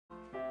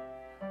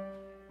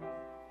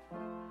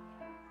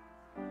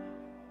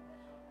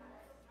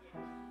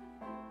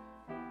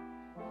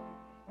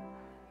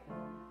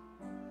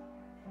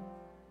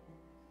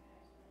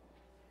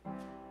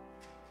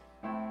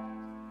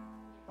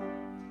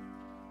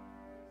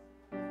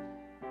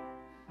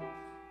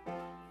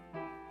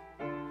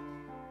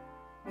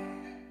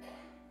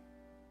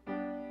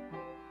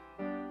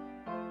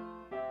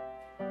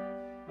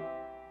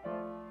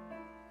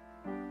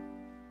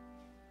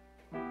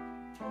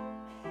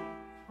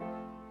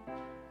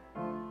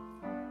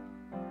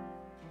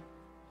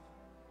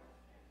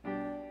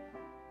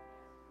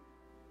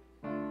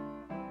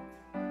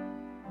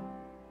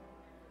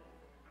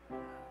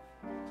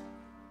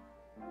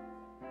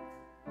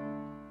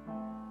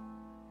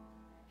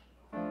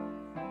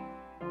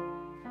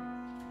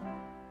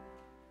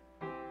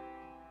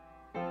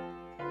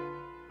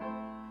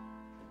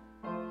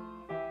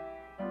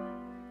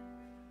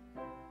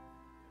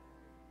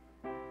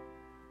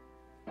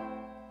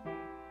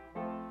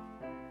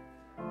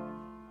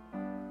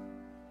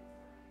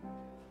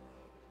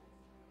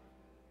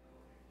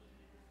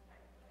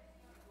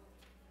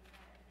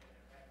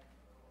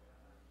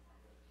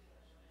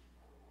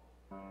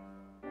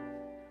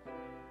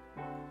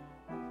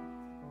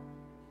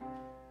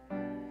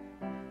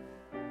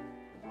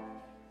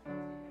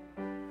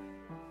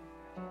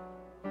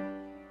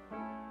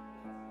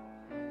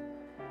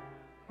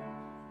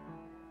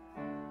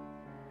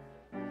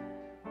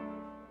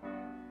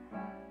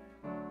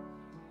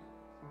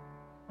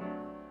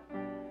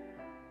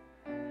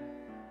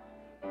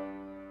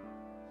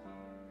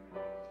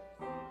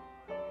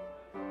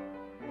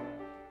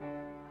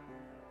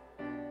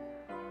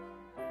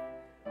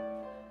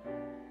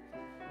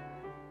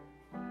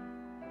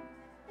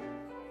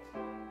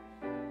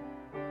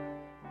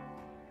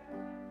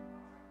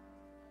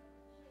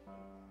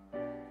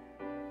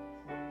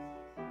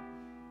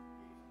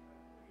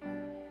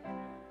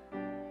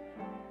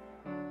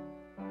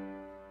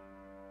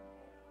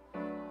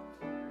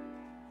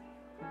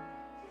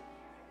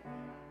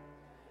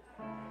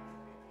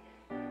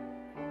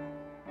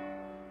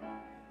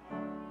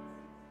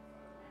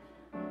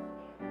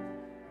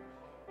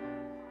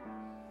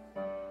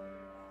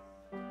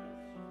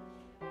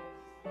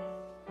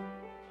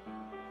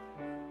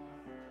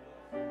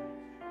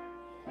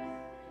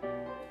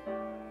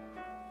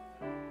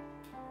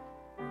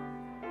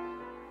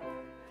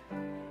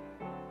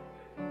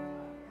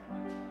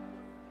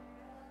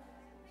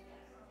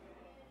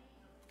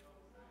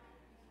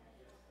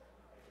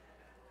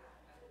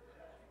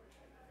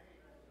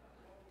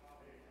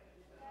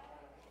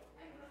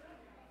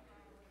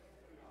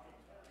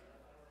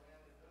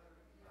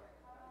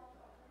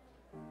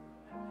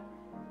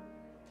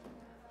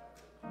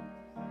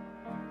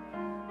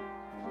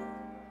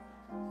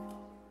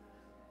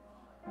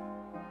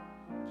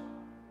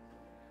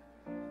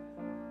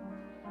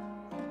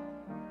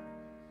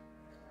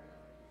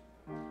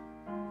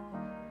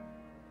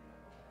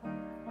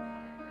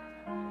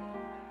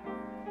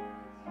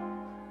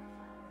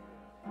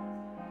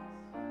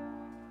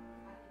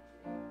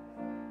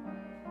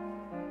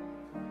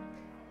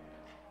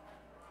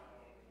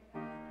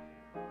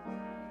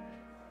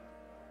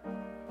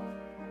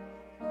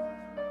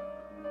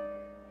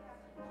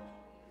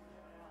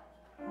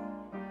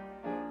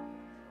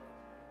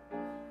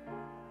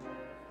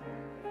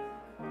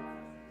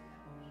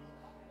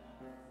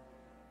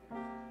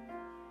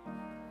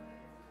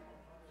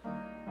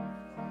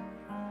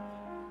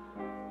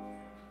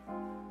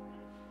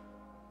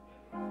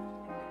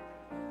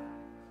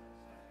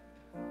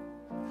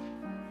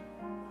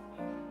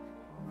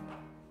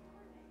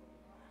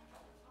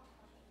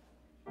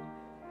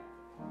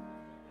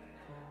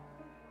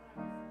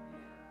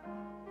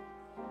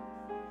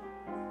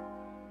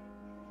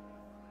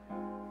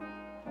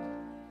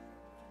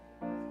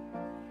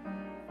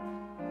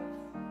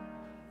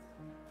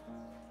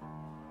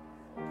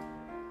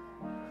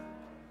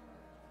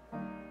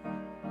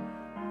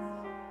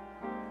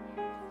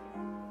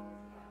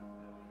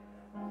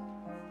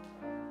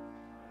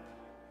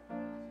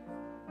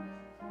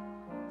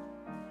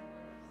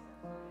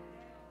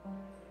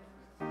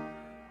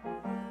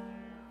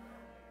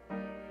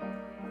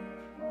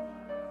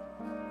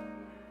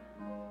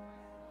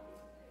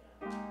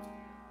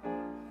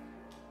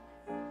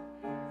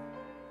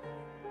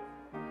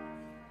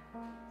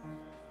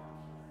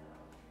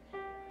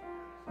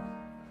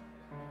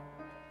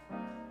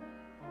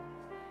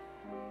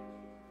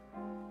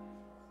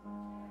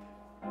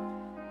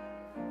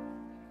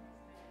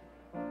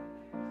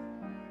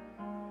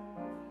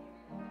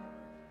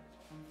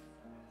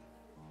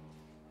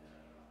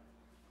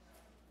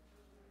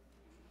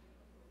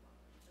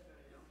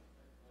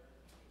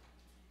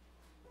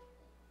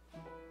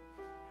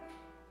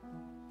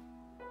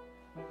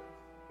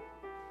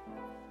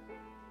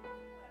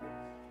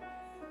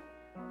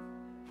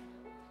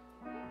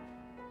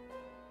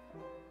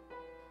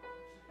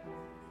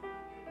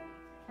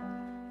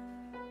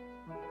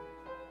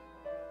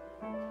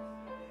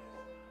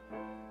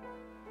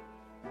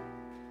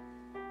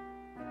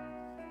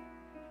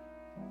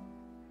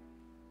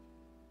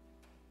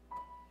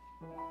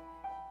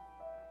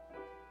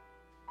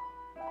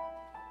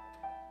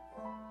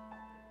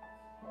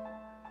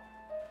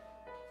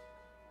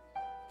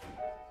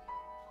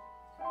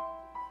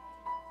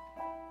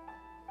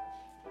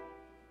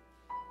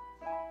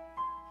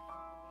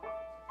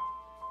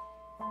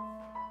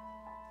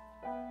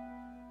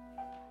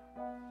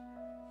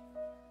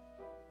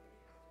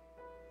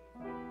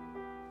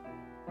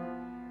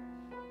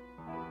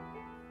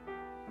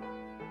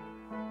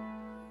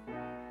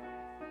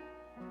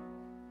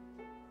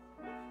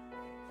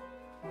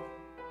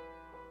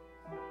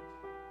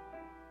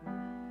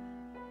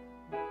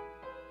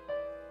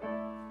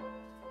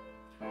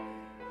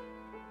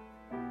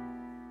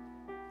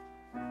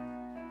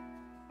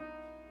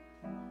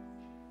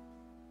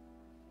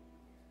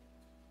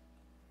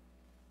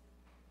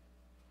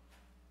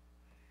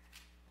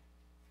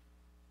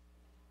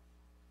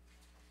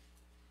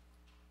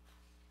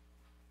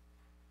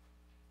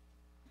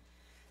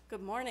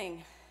Good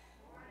morning.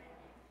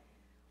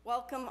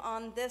 Welcome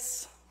on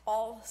this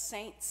All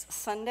Saints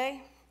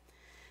Sunday.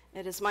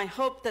 It is my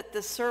hope that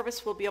this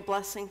service will be a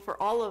blessing for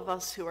all of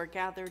us who are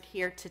gathered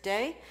here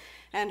today,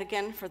 and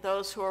again for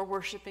those who are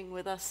worshiping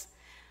with us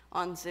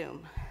on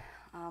Zoom.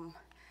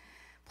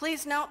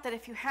 Please note that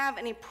if you have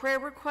any prayer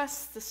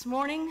requests this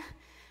morning,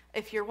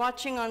 if you're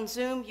watching on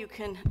Zoom, you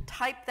can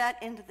type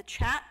that into the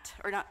chat,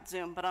 or not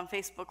Zoom, but on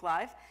Facebook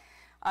Live.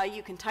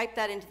 You can type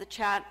that into the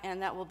chat, and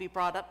that will be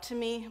brought up to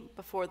me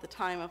before the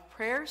time of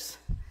prayers.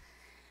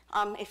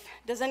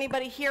 Does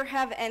anybody here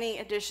have any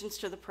additions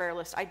to the prayer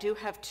list? I do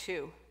have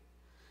two.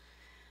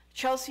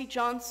 Chelsea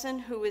Johnson,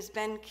 who is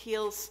Ben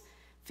Keel's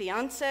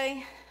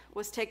fiance,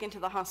 was taken to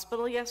the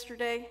hospital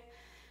yesterday,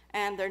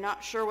 and they're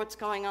not sure what's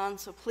going on,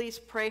 so please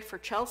pray for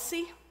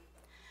Chelsea.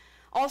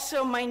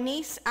 Also, my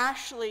niece,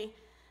 Ashley,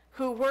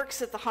 who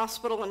works at the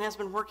hospital and has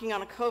been working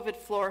on a COVID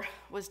floor,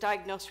 was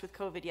diagnosed with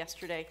COVID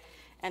yesterday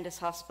and is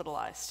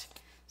hospitalized.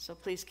 So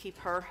please keep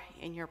her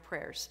in your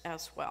prayers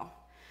as well.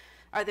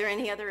 Are there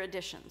any other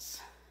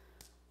additions?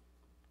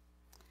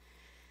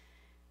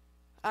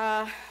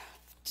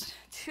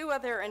 Two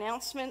other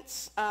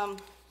announcements.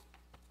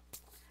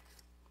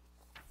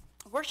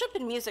 Worship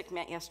and music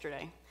met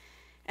yesterday,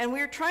 and we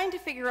were trying to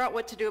figure out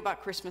what to do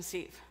about Christmas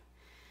Eve.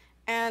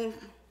 And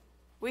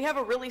we have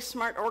a really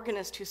smart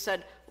organist who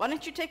said, why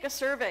don't you take a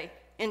survey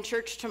in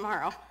church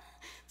tomorrow?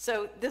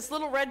 So this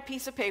little red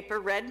piece of paper,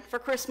 red for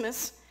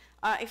Christmas,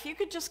 if you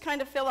could just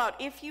kind of fill out,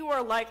 if you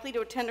are likely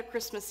to attend a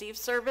Christmas Eve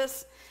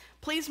service,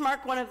 please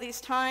mark one of these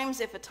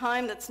times. If a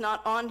time that's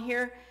not on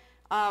here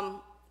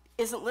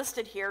isn't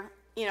listed here,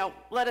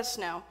 let us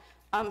know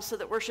so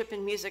that worship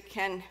and music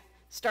can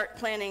start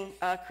planning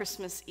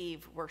Christmas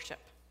Eve worship.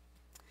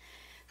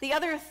 The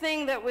other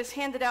thing that was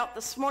handed out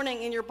this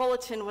morning in your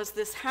bulletin was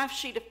this half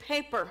sheet of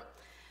paper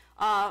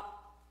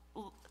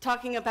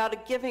talking about a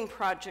giving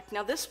project.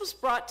 Now, this was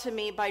brought to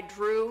me by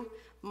Drew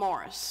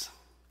Morris.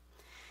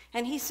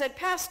 And he said,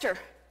 Pastor,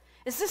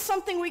 is this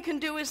something we can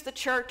do as the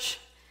church?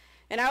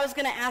 And I was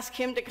going to ask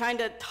him to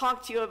kind of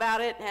talk to you about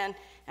it,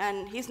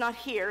 and he's not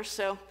here.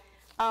 So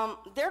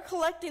they're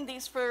collecting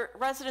these for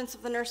residents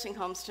of the nursing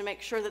homes to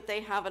make sure that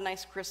they have a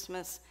nice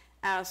Christmas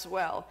as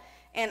well.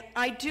 And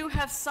I do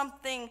have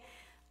something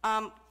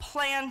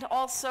planned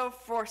also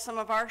for some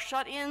of our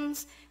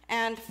shut-ins,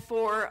 and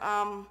for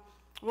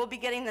we'll be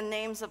getting the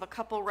names of a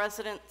couple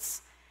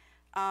residents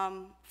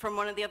from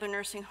one of the other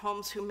nursing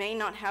homes who may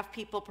not have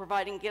people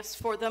providing gifts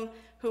for them,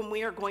 whom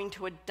we are going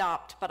to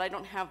adopt, but I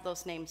don't have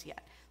those names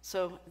yet.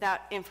 So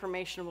that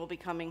information will be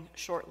coming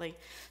shortly.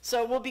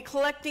 So we'll be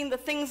collecting the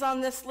things on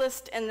this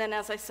list, and then,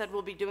 as I said,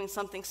 we'll be doing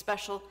something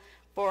special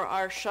for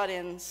our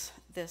shut-ins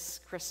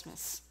this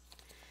Christmas.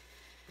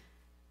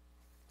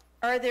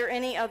 Are there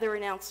any other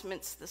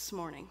announcements this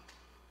morning?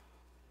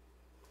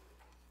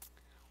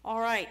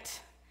 All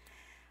right.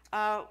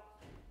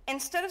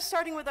 Instead of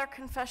starting with our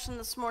confession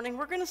this morning,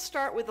 we're going to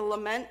start with a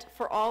lament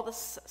for all the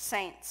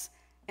saints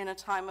in a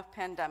time of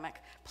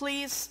pandemic.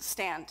 Please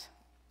stand.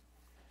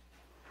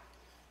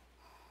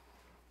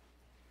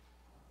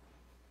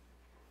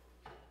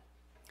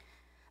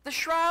 The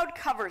shroud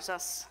covers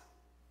us.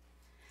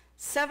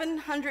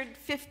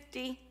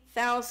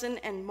 750,000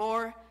 and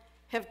more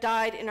have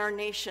died in our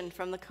nation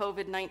from the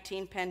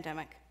COVID-19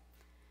 pandemic.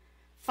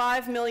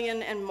 5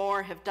 million and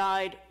more have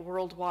died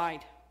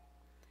worldwide.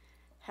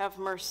 Have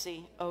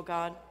mercy, O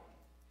God.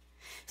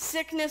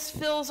 Sickness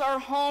fills our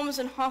homes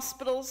and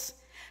hospitals.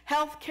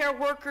 Healthcare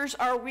workers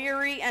are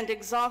weary and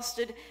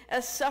exhausted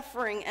as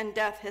suffering and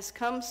death has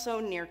come so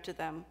near to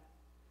them.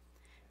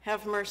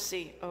 Have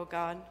mercy, O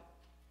God.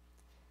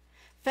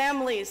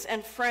 Families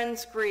and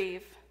friends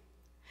grieve.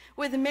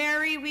 With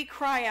Mary we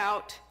cry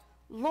out,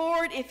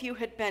 Lord, if you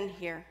had been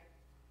here.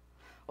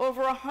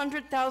 Over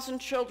 100,000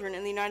 children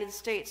in the United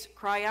States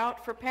cry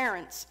out for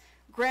parents,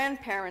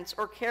 grandparents,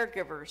 or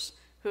caregivers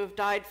who have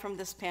died from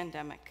this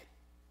pandemic.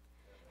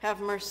 Have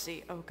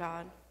mercy, O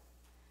God.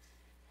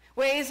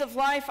 Ways of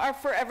life are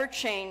forever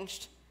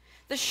changed.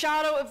 The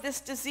shadow of this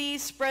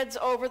disease spreads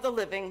over the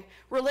living.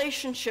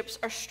 Relationships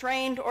are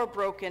strained or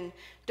broken.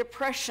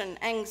 Depression,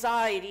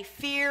 anxiety,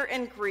 fear,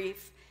 and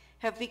grief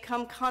have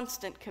become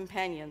constant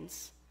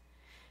companions.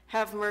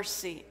 Have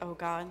mercy, O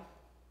God.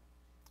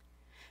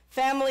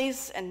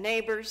 Families and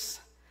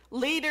neighbors,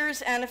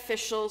 leaders and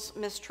officials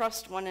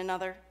mistrust one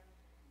another.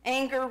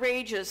 Anger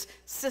rages,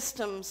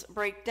 systems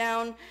break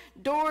down,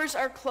 doors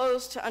are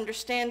closed to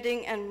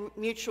understanding and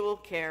mutual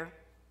care.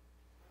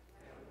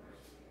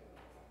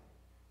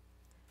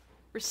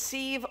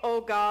 Receive, O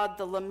God,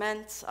 the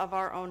laments of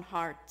our own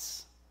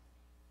hearts.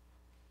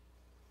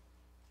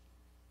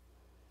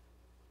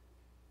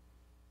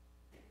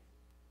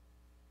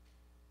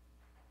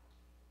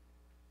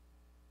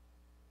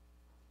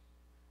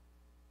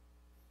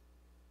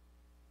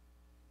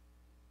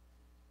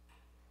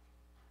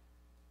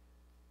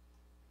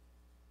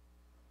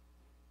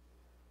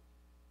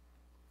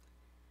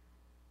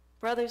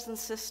 Brothers and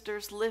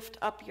sisters, lift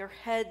up your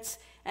heads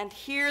and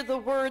hear the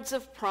words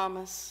of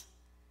promise.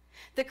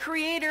 The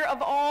Creator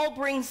of all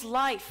brings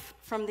life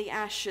from the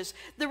ashes.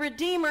 The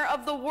Redeemer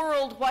of the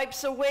world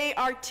wipes away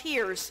our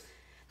tears.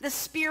 The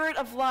Spirit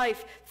of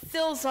life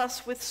fills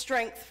us with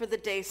strength for the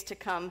days to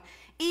come.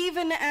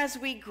 Even as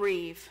we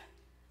grieve,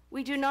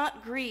 we do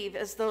not grieve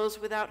as those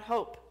without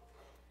hope.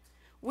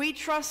 We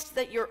trust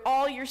that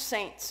all your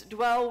saints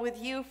dwell with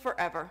you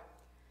forever.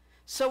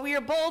 So we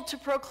are bold to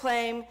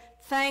proclaim,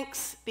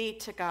 thanks be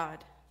to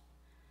God.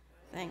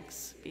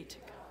 Thanks be to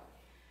God.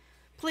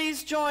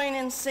 Please join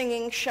in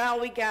singing, Shall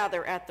We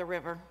Gather at the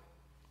River?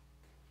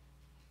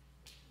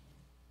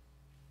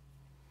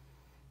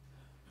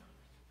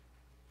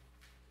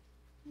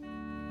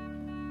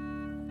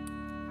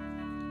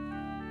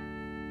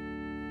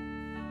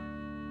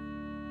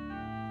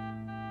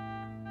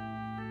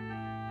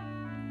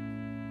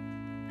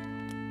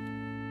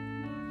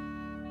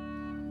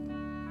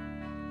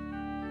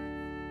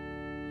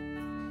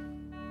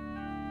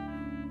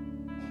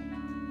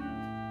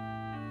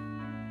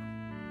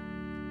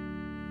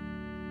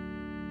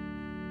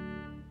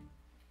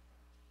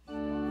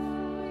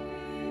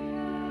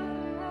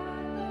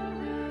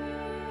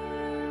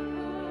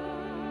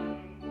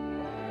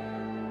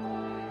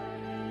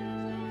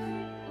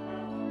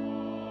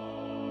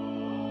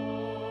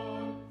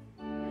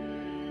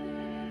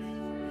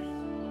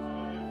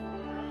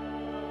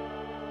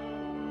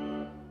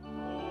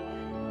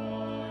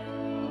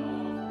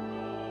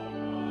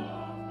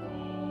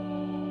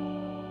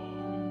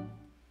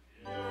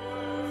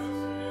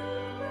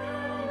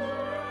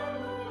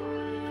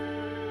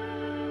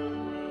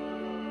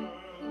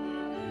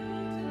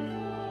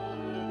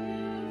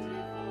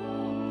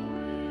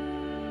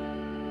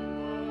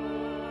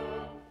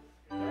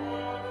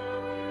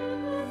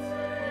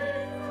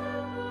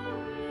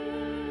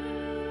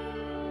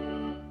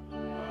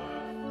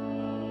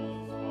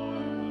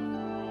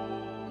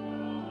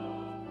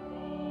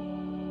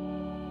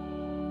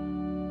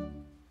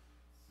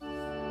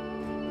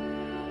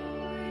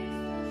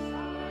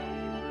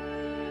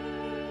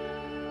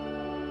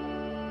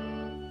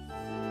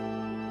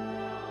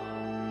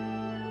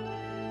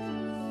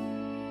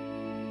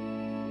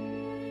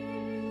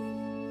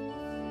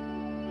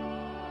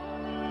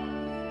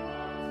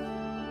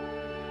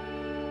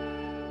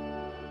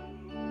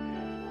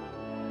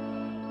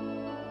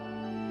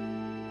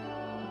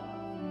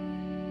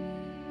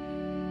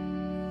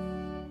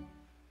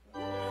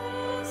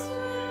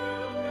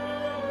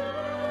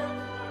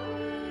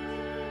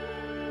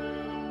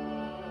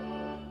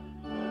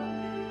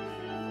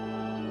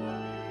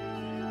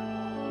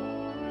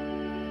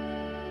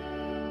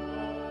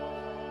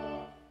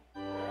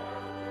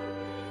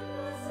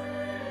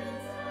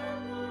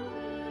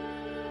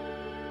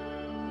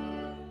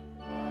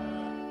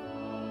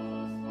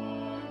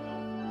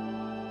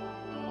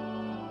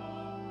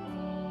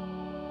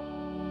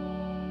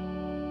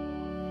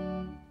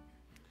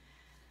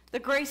 The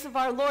grace of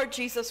our Lord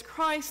Jesus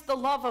Christ, the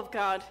love of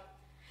God,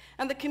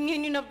 and the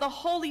communion of the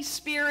Holy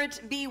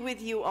Spirit be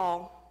with you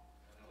all.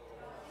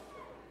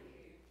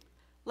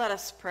 Let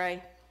us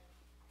pray.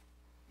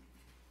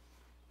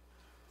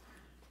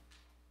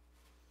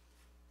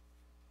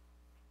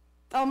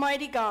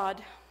 Almighty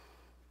God,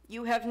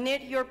 you have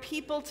knit your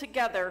people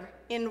together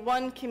in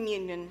one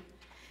communion,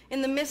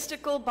 in the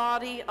mystical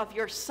body of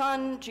your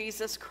Son,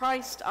 Jesus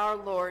Christ our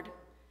Lord.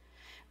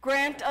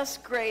 Grant us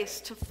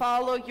grace to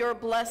follow your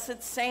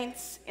blessed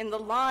saints in the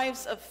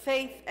lives of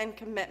faith and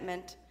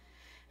commitment,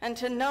 and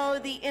to know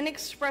the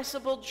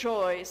inexpressible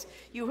joys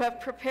you have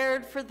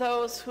prepared for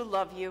those who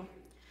love you.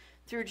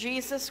 Through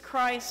Jesus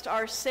Christ,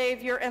 our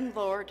Savior and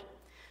Lord,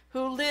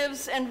 who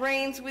lives and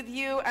reigns with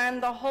you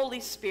and the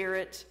Holy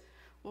Spirit,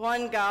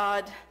 one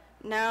God,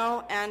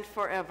 now and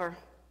forever.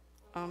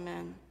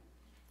 Amen.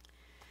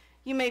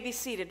 You may be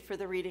seated for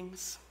the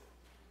readings.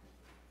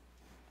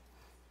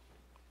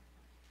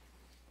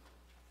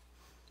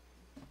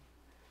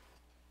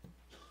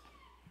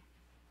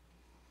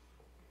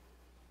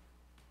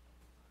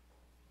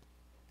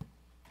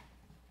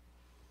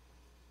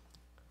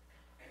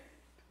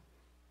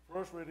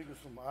 First reading is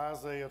from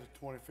Isaiah,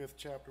 the 25th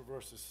chapter,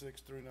 verses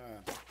 6 through 9.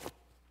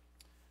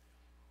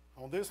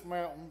 On this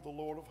mountain, the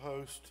Lord of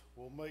hosts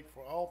will make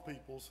for all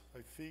peoples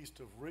a feast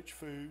of rich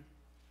food,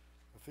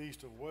 a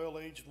feast of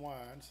well-aged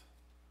wines,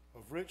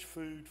 of rich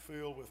food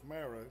filled with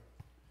marrow,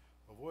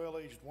 of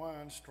well-aged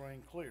wine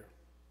strained clear.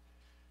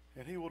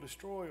 And he will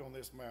destroy on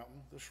this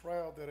mountain the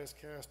shroud that is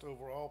cast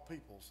over all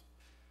peoples,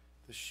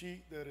 the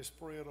sheet that is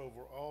spread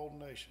over all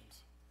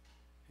nations.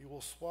 He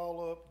will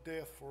swallow up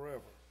death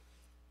forever.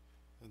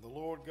 And the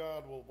Lord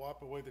God will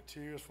wipe away the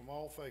tears from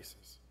all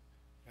faces,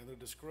 and the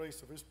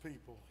disgrace of his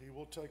people he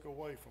will take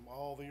away from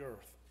all the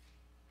earth.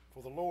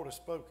 For the Lord has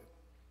spoken.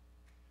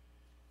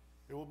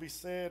 It will be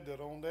said that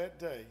on that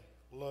day,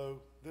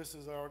 lo, this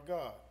is our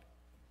God.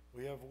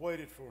 We have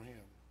waited for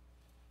him,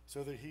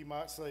 so that he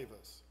might save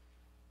us.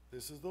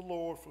 This is the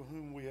Lord for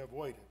whom we have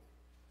waited.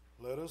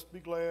 Let us be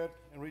glad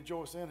and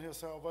rejoice in his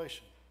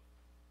salvation.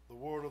 The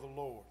word of the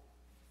Lord.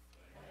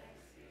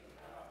 Thanks be to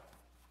God.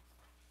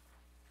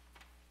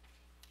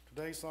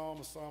 Today's psalm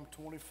is Psalm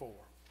 24.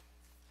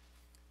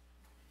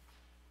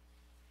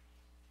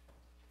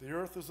 The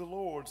earth is the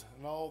Lord's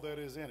and all that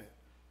is in it,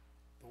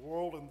 the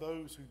world and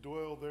those who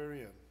dwell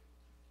therein.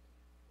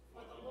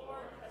 For the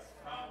Lord has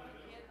founded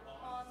it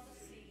upon the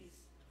seas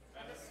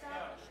and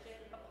established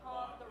it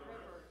upon the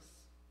rivers.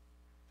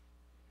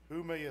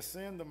 Who may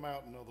ascend the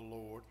mountain of the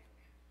Lord,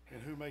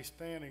 and who may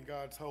stand in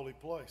God's holy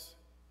place?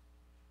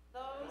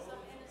 Those of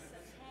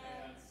innocent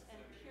hands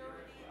and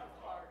purity of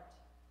heart,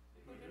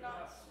 who do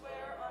not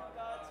swear on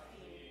God's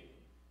being,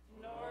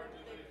 nor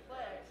do they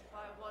pledge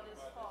by what is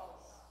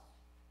false.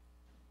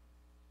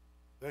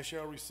 They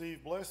shall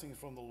receive blessings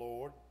from the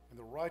Lord, and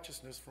the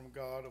righteousness from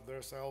God of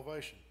their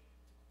salvation.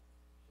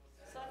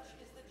 Such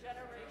is the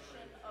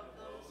generation of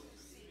those who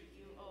seek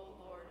you, O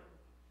Lord,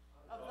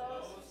 of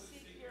those who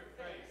seek your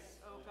face,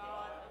 O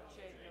God of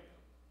Jacob.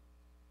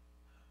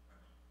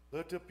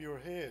 Lift up your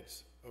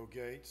heads, O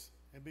gates,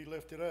 and be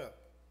lifted up,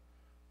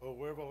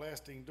 O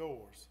everlasting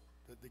doors,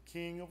 that the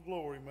King of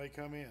glory may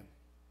come in.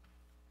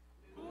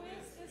 Who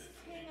is this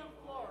King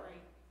of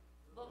glory?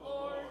 The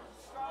Lord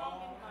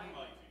strong and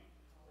mighty,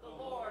 the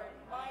Lord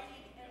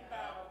mighty in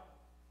battle.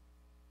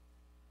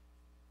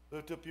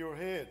 Lift up your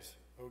heads,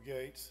 O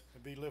gates,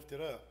 and be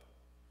lifted up,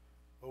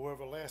 O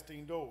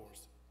everlasting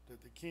doors,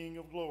 that the King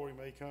of glory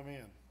may come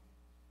in.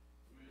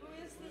 Who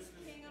is this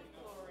King of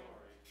glory?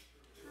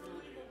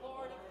 Truly the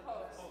Lord of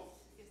hosts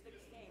is the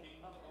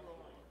King of glory.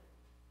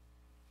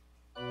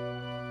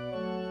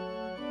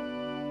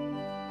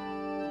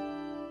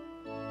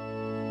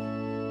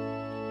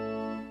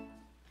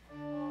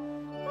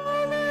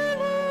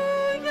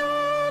 Alleluia,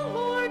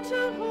 Lord,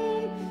 to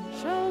whom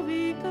shall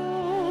we go?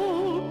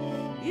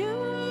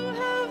 You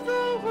have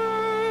the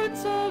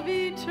words of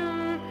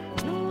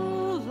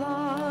eternal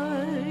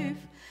life.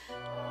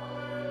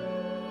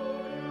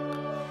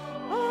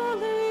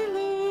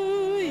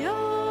 Alleluia.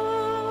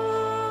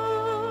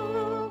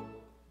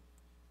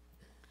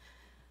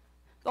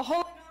 The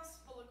Holy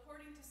Gospel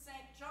according to St.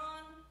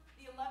 John,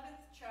 the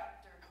 11th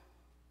chapter.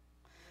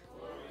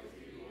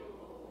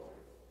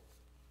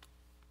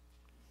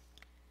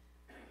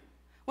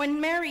 When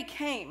Mary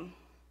came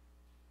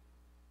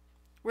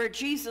where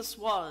Jesus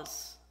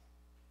was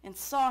and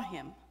saw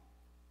him,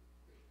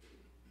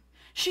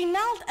 she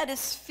knelt at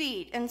his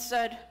feet and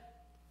said,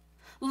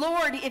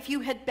 "Lord, if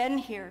you had been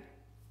here,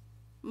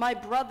 my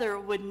brother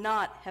would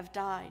not have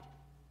died."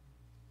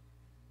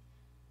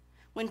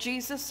 When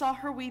Jesus saw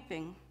her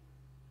weeping,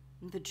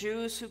 and the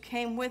Jews who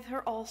came with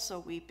her also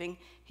weeping,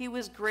 he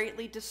was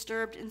greatly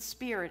disturbed in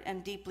spirit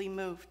and deeply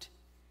moved.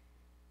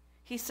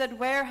 He said,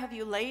 "Where have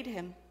you laid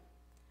him?"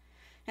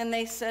 And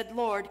they said,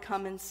 "Lord,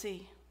 come and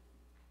see."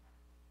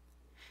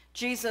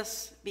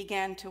 Jesus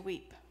began to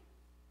weep.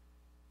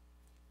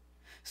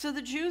 So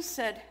the Jews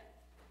said,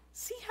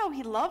 "See how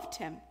he loved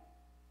him."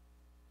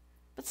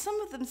 But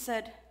some of them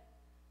said,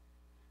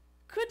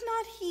 "Could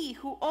not he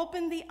who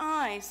opened the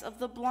eyes of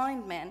the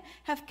blind man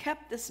have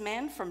kept this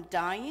man from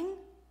dying?"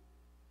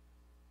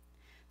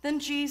 Then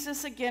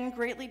Jesus, again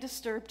greatly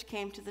disturbed,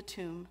 came to the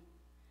tomb.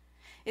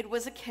 It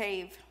was a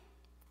cave,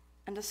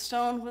 and a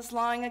stone was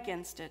lying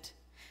against it.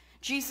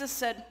 Jesus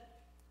said,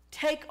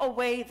 "Take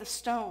away the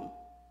stone."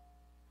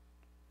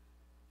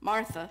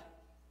 Martha,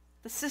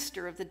 the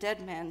sister of the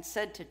dead man,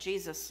 said to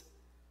Jesus,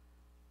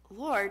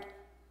 "Lord,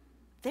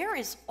 there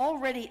is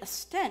already a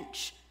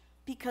stench,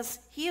 because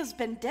he has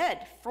been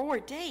dead 4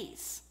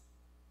 days."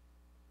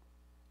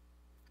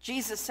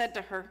 Jesus said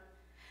to her,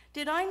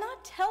 "Did I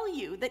not tell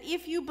you that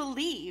if you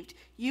believed,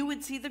 you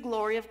would see the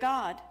glory of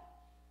God?"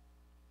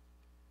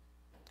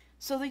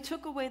 So they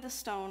took away the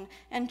stone,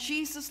 and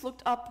Jesus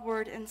looked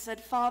upward and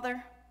said,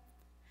 "Father,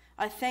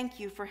 I thank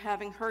you for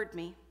having heard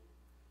me.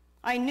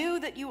 I knew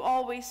that you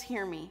always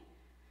hear me,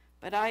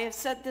 but I have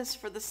said this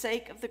for the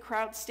sake of the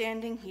crowd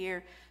standing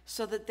here,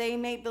 so that they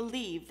may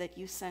believe that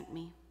you sent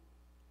me."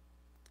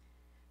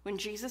 When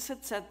Jesus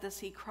had said this,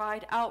 he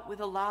cried out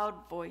with a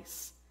loud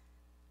voice,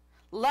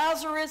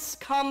 "Lazarus,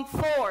 come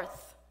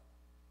forth!"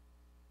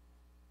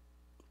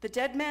 The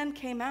dead man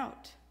came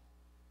out,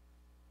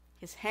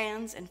 his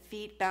hands and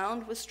feet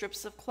bound with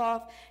strips of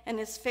cloth, and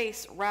his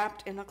face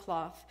wrapped in a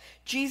cloth.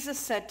 Jesus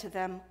said to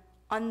them,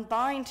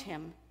 "Unbind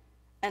him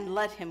and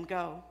let him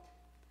go."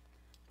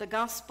 The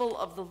Gospel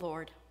of the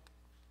Lord.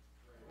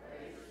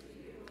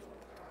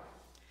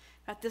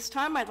 At this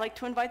time, I'd like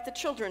to invite the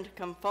children to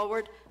come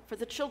forward for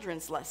the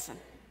children's lesson.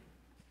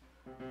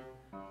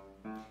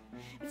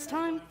 It's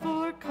time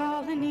for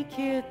Colony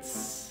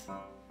Kids.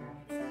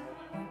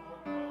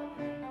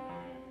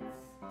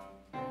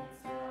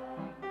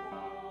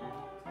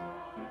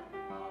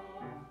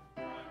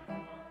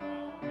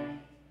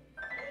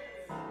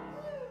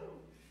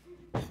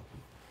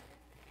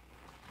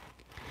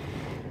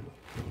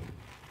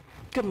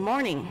 Good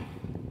morning.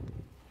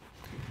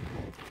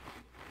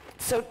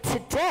 So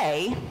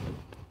today,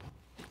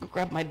 I'll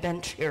grab my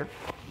bench here.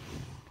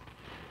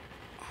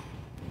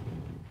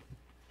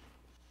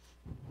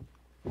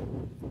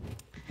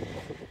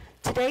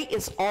 Today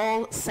is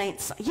All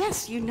Saints.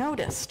 Yes, you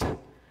noticed.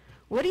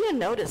 What do you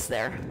notice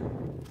there?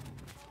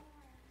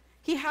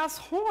 He has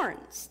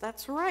horns.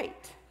 That's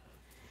right.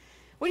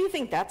 What do you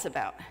think that's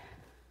about?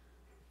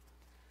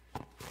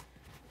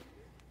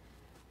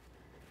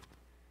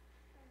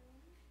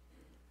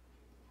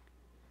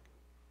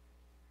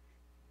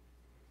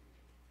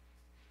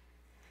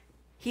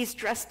 He's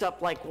dressed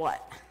up like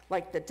what?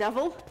 Like the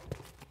devil?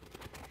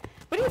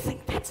 What do you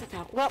think that's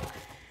about? Well,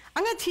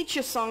 I'm going to teach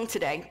you a song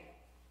today.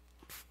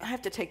 I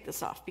have to take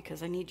this off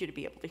because I need you to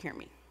be able to hear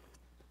me.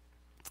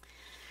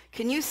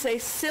 Can you say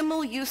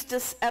simul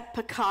justus et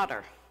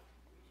peccator?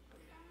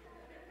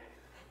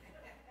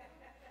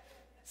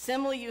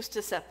 Simul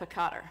justus et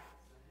peccator.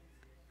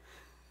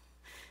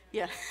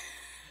 Yeah.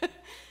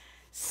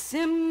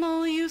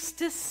 Simul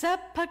justus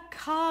et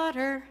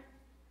peccator.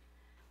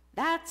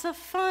 That's a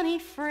funny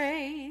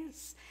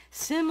phrase.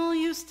 Simul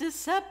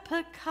justus et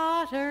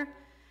peccator.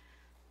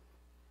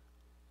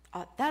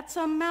 That's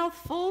a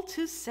mouthful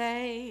to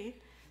say.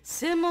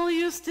 Simul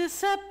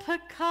justus et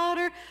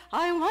peccator.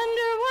 I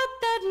wonder what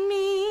that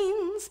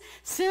means.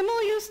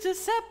 Simul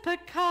justus et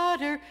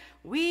peccator.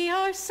 We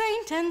are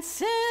saint and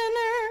sinner.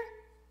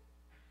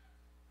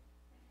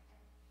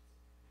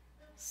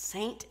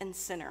 Saint and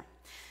sinner.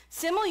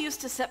 Simul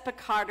justus et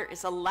peccator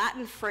is a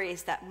Latin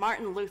phrase that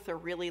Martin Luther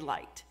really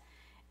liked.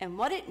 And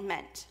what it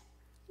meant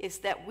is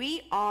that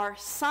we are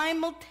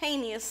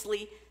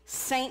simultaneously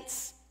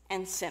saints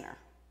and sinner,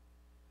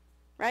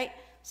 right?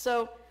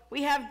 So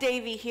we have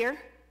Davy here,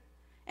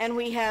 and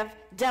we have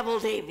Devil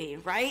Davy,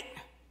 right?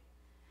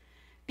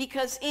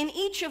 Because in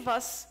each of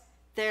us,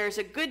 there's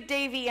a good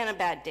Davy and a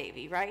bad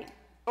Davy, right?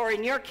 Or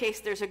in your case,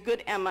 there's a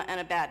good Emma and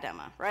a bad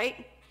Emma,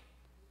 right?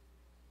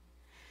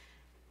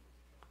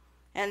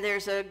 And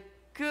there's a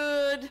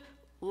good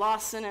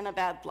Lawson and a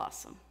bad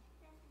Lawson.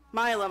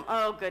 Milam,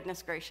 oh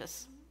goodness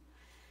gracious.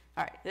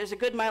 All right, there's a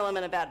good Milam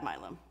and a bad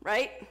Milam,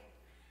 right?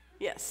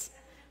 Yes.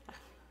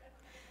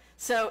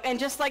 So, and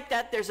just like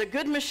that, there's a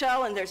good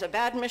Michelle and there's a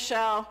bad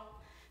Michelle,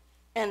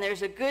 and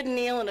there's a good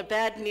Neil and a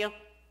bad Neil.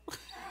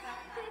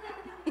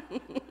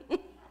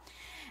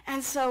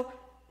 And so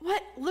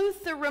what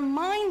Luther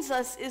reminds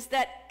us is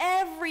that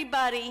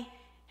everybody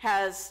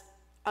has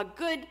a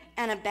good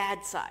and a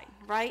bad side,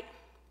 right?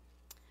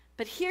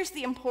 But here's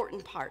the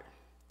important part.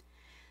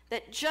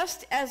 That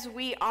just as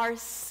we are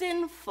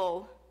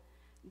sinful,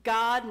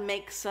 God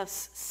makes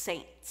us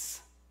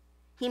saints.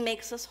 He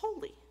makes us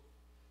holy.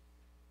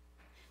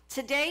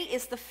 Today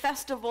is the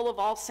festival of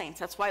all saints.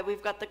 That's why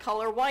we've got the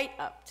color white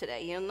up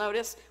today. You'll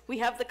notice we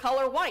have the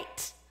color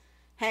white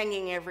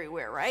hanging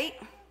everywhere, right?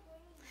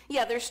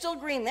 Yeah, there's still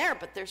green there,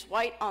 but there's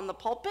white on the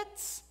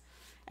pulpits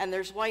and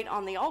there's white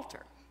on the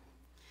altar.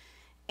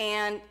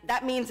 And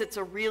that means it's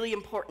a really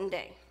important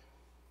day.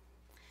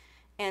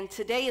 And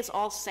today is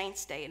All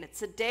Saints' Day, and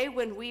it's a day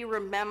when we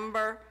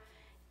remember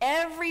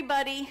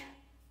everybody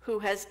who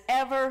has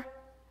ever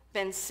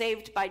been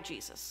saved by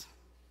Jesus,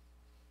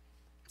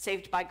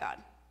 saved by God.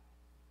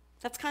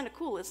 That's kind of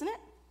cool, isn't it?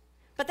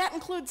 But that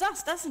includes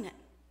us, doesn't it?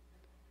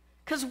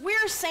 Because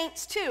we're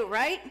saints too,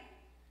 right?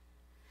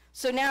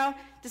 So now,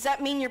 does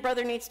that mean your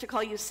brother needs to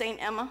call you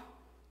Saint Emma?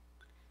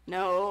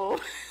 No.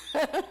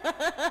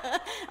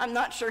 I'm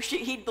not sure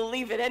he'd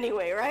believe it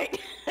anyway, right?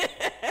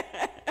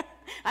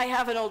 I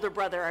have an older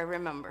brother, I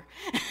remember.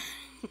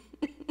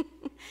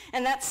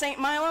 And that's St.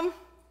 Milam?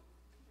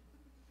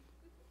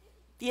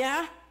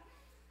 Yeah?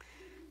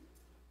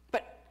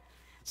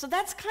 So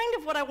that's kind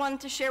of what I wanted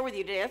to share with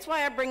you today. That's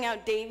why I bring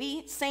out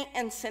Davy, Saint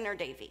and Sinner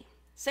Davy.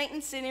 Saint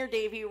and Sinner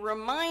Davy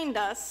remind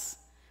us,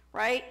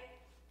 right,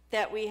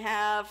 that we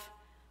have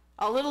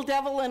a little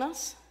devil in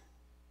us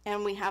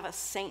and we have a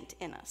saint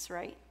in us,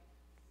 right?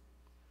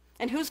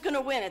 And who's going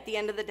to win at the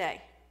end of the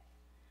day?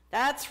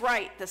 That's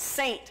right, the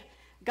saint.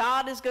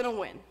 God is going to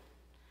win.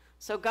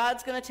 So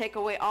God's going to take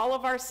away all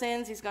of our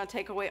sins. He's going to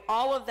take away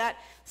all of that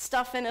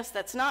stuff in us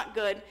that's not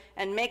good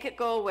and make it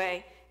go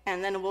away,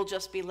 and then we'll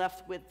just be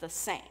left with the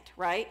saint,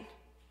 right?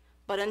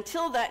 But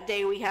until that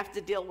day, we have to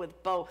deal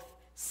with both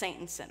saint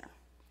and sinner,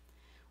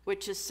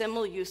 which is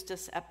simul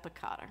justus et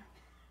peccator.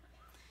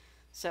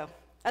 So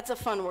that's a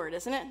fun word,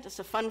 isn't it? Just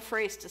a fun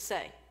phrase to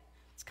say.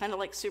 It's kind of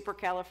like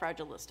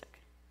supercalifragilistic,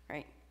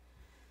 right?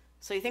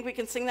 So you think we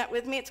can sing that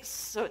with me? It's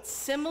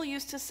simul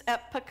justus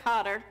et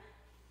peccator.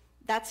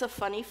 That's a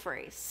funny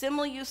phrase.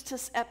 Simul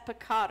justus et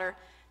peccator.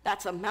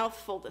 That's a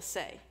mouthful to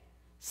say.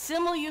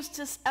 Simul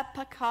justus et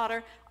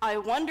peccator, I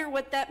wonder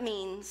what that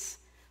means.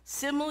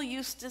 Simul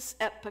justus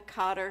et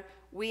peccator,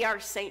 we are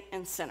saint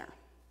and sinner.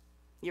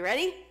 You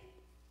ready?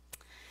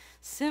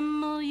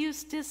 Simul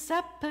justus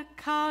et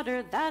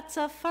peccator, that's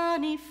a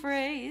funny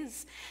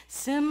phrase.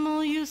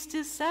 Simul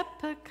justus et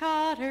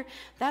peccator,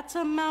 that's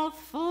a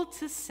mouthful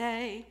to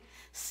say.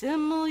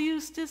 Simul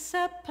justus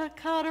et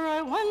peccator,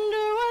 I wonder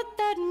what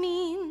that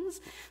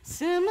means.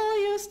 Simul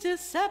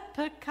justus et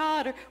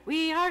peccator,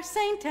 we are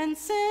saint and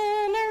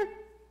sinner.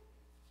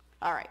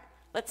 All right,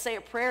 let's say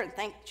a prayer and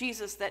thank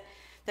Jesus that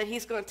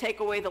he's going to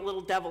take away the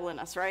little devil in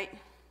us, right?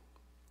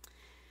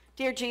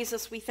 Dear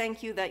Jesus, we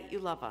thank you that you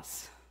love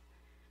us.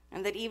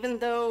 And that even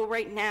though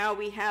right now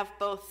we have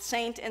both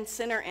saint and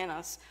sinner in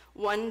us,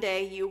 one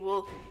day you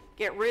will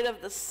get rid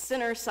of the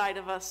sinner side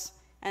of us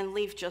and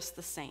leave just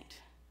the saint.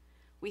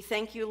 We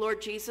thank you,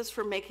 Lord Jesus,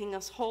 for making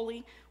us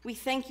holy. We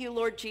thank you,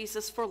 Lord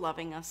Jesus, for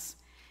loving us.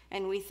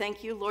 And we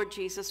thank you, Lord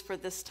Jesus, for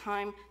this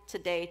time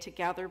today to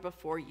gather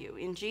before you.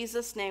 In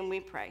Jesus' name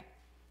we pray.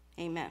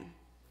 Amen.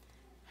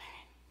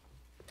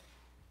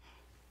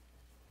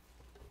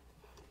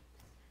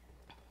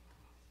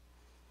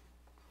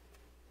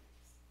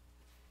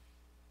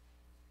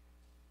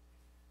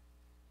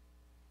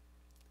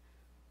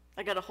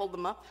 I got to hold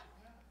them up?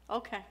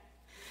 Okay.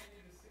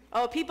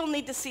 Oh, people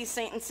need to see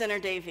Saint and Sinner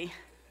Davy.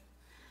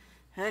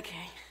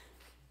 Okay.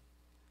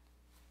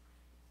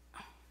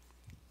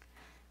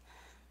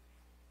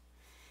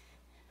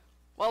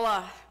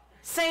 Well,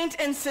 Saint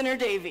and Sinner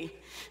Davy.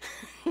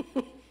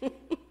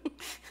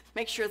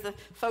 Make sure the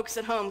folks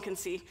at home can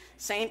see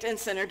Saint and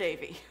Sinner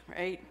Davy,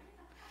 right?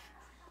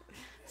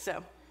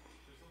 So.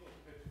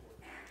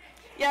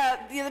 Yeah,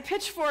 the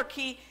pitchfork,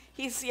 he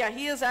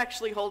is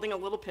actually holding a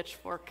little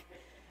pitchfork.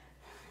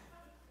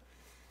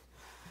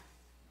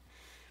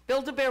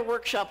 Build-A-Bear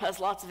Workshop has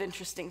lots of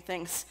interesting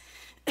things.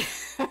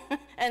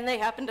 And they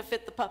happen to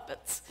fit the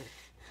puppets.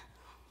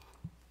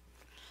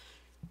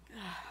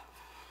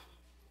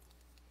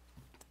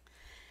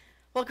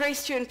 Well,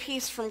 grace to you and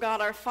peace from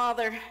God our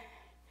Father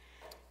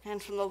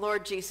and from the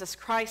Lord Jesus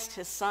Christ,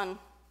 his Son.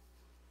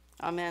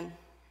 Amen.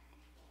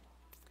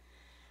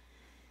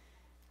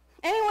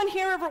 Anyone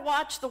here ever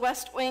watched The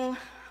West Wing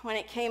when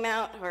it came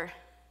out, or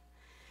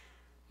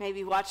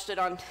maybe watched it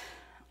on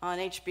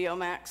HBO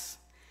Max?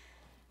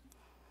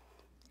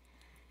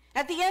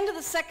 At the end of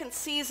the second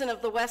season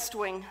of The West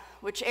Wing,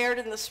 which aired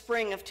in the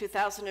spring of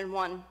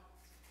 2001,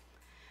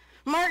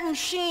 Martin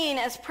Sheen,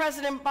 as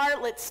President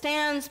Bartlet,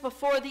 stands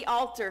before the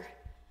altar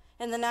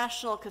in the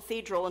National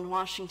Cathedral in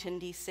Washington,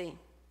 D.C.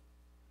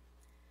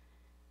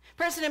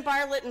 President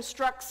Bartlet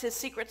instructs his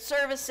Secret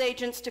Service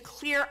agents to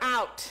clear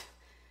out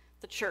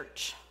the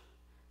church,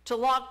 to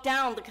lock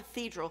down the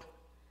cathedral,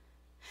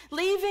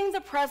 leaving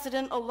the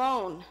president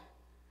alone,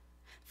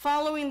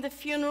 following the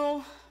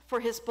funeral for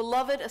his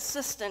beloved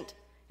assistant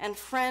and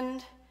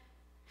friend,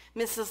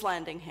 Mrs.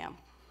 Landingham.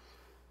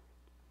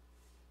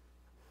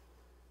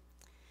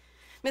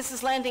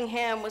 Mrs.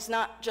 Landingham was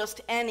not just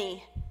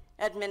any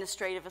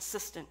administrative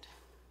assistant.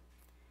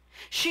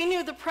 She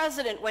knew the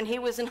president when he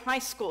was in high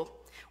school,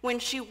 when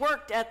she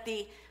worked at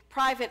the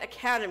private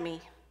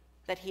academy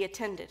that he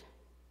attended.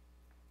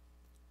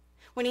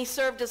 When he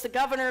served as the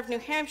governor of New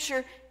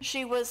Hampshire,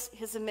 she was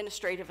his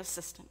administrative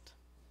assistant.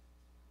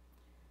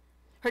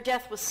 Her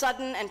death was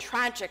sudden and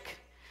tragic,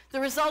 the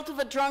result of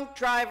a drunk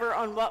driver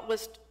on what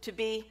was to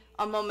be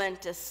a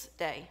momentous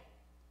day.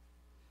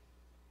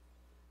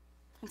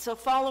 And so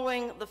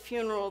following the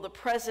funeral, the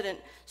president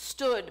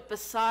stood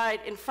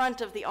in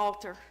front of the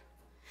altar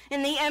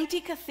in the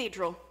empty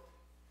cathedral,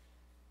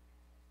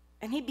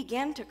 and he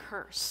began to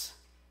curse.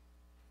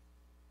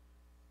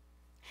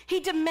 He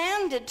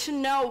demanded to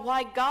know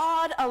why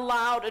God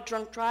allowed a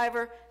drunk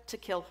driver to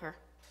kill her.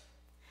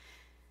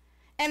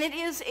 And it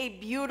is a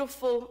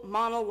beautiful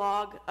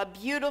monologue, a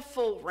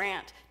beautiful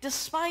rant,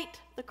 despite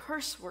the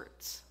curse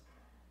words.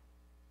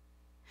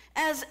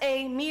 As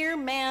a mere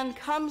man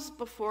comes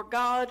before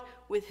God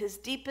with his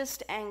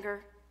deepest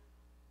anger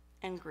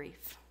and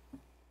grief.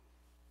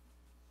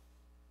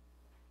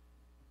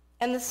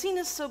 And the scene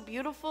is so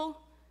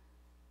beautiful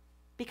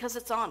because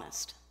it's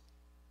honest.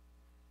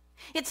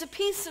 It's a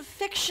piece of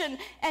fiction,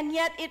 and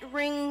yet it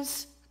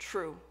rings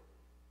true.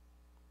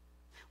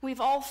 We've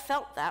all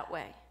felt that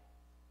way.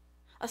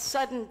 A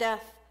sudden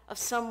death of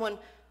someone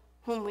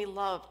whom we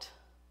loved,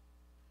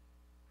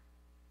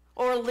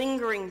 or a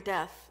lingering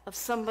death of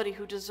somebody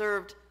who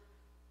deserved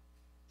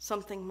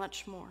something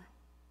much more.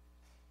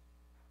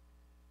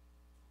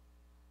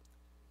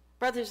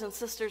 Brothers and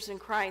sisters in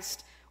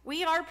Christ,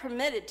 we are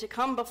permitted to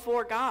come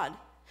before God,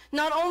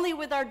 not only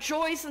with our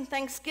joys and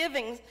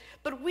thanksgivings,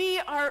 but we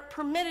are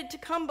permitted to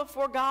come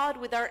before God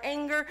with our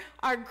anger,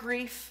 our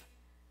grief,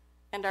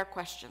 and our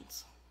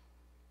questions.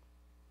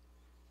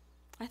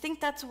 I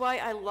think that's why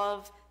I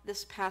love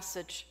this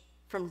passage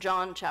from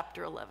John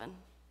chapter 11.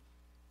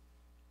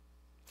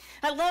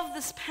 I love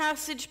this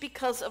passage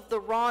because of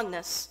the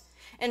rawness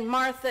in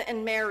Martha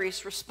and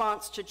Mary's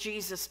response to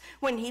Jesus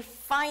when he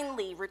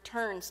finally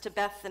returns to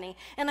Bethany.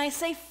 And I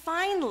say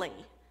finally,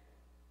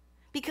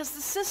 because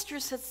the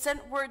sisters had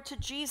sent word to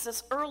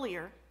Jesus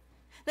earlier.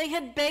 They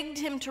had begged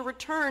him to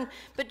return,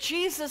 but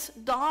Jesus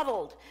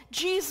dawdled.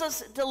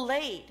 Jesus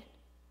delayed,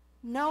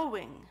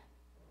 knowing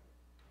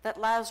that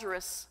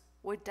Lazarus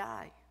would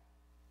die.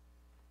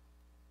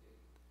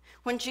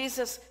 When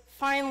Jesus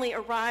finally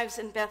arrives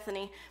in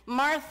Bethany,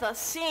 Martha,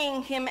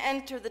 seeing him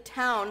enter the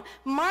town,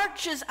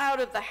 marches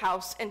out of the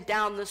house and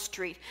down the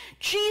street.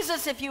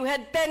 "Jesus, if you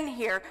had been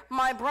here,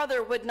 my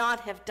brother would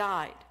not have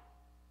died."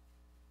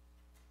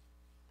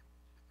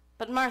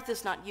 But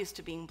Martha's not used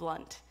to being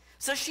blunt,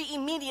 so she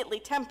immediately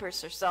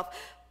tempers herself.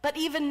 "But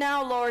even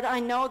now, Lord,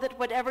 I know that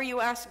whatever you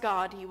ask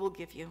God, he will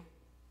give you."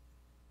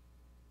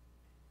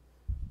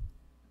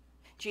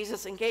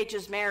 Jesus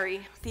engages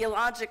Mary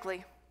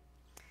theologically.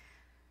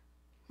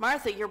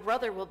 "Martha, your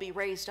brother will be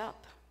raised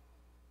up."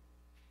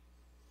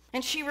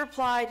 And she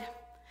replied,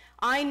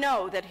 "I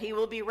know that he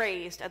will be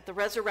raised at the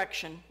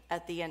resurrection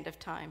at the end of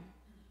time."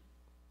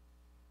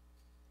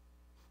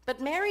 But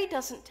Mary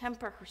doesn't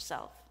temper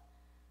herself.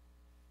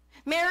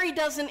 Mary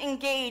doesn't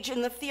engage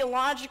in the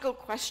theological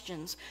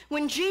questions.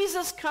 When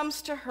Jesus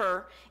comes to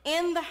her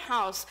in the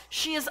house,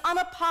 she is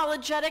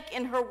unapologetic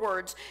in her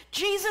words.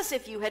 "Jesus,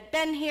 if you had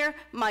been here,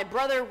 my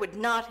brother would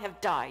not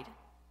have died."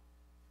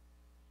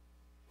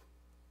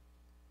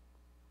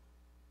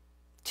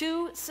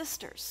 Two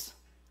sisters,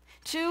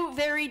 two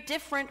very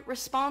different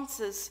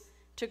responses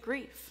to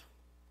grief.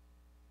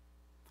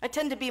 I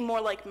tend to be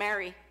more like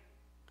Mary.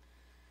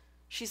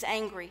 She's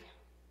angry.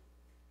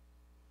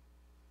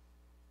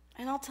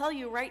 And I'll tell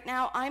you right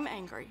now, I'm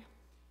angry.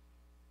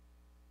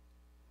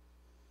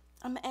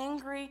 I'm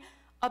angry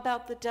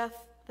about the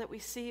death that we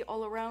see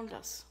all around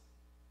us.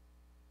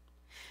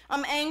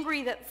 I'm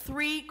angry that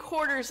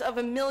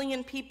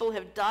 750,000 people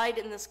have died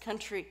in this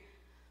country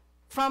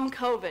from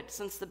COVID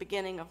since the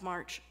beginning of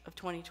March of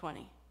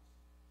 2020.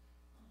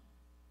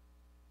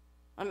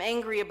 I'm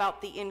angry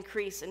about the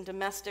increase in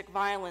domestic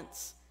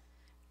violence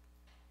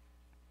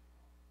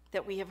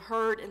that we have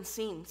heard and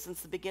seen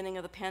since the beginning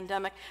of the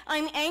pandemic.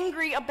 I'm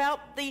angry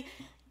about the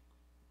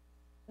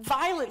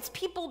violence,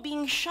 people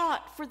being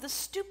shot for the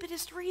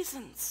stupidest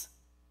reasons.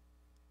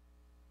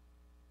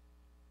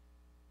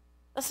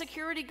 A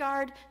security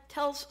guard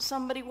tells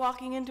somebody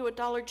walking into a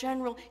Dollar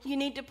General, "You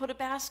need to put a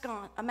mask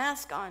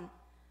on.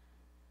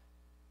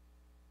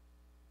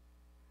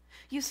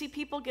 You see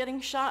people getting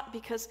shot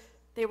because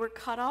they were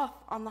cut off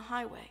on the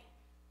highway.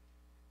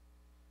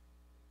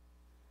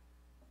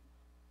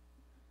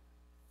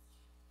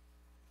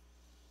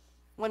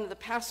 One of the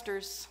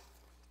pastors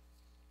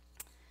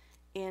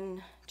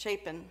in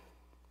Chapin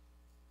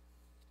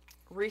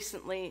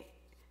recently,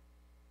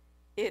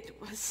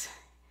 it was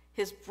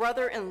his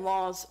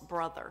brother-in-law's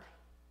brother.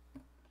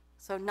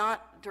 So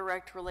not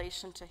direct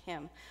relation to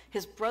him.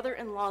 His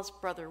brother-in-law's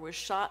brother was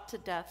shot to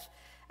death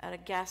at a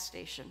gas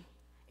station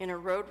in a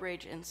road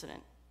rage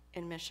incident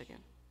in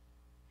Michigan.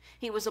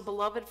 He was a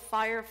beloved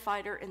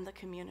firefighter in the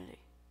community,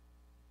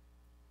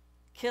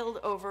 killed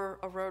over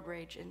a road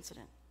rage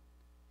incident.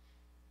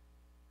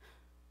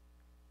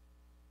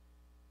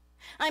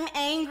 I'm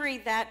angry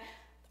that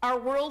our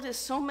world is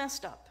so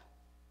messed up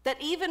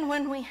that even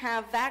when we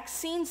have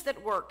vaccines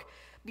that work,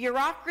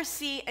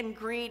 bureaucracy and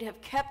greed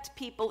have kept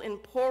people in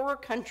poorer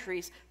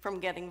countries from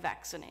getting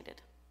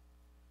vaccinated.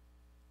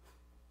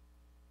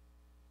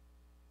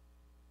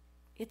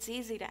 It's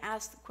easy to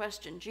ask the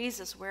question,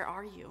 Jesus, where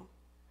are you?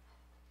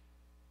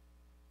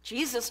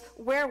 Jesus,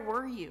 where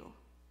were you?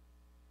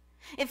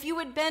 If you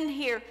had been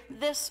here,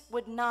 this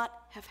would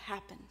not have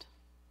happened.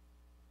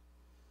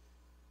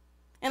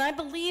 And I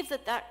believe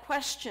that that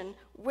question,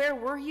 where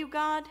were you,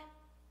 God,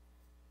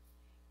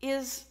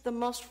 is the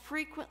most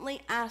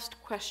frequently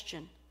asked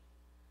question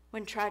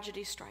when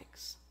tragedy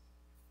strikes.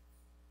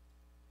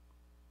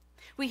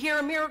 We hear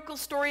a miracle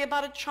story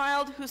about a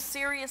child whose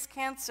serious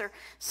cancer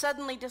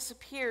suddenly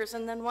disappears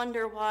and then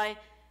wonder why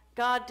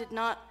God did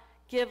not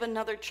give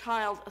another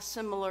child a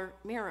similar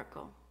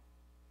miracle.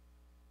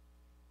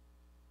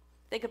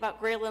 Think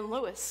about Graylin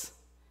Lewis,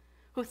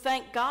 who,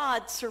 thank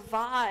God,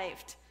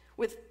 survived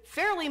with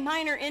fairly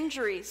minor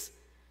injuries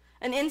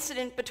an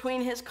incident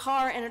between his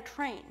car and a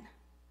train.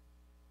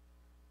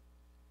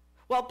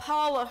 While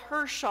Paula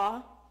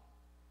Hershaw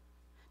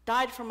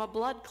died from a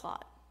blood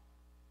clot,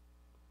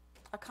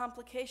 a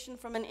complication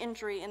from an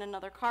injury in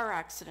another car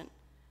accident,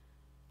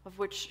 of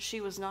which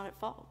she was not at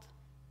fault.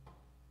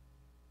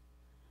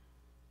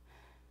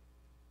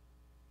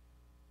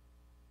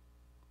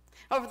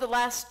 Over the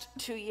last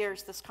 2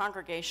 years, this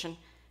congregation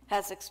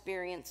has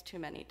experienced too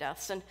many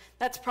deaths, and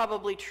that's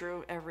probably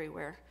true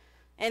everywhere.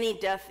 Any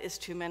death is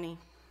too many.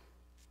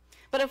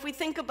 But if we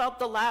think about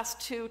the last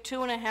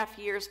 2.5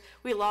 years,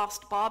 we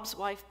lost Bob's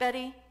wife,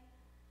 Betty,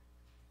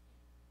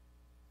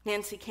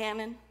 Nancy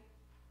Cannon,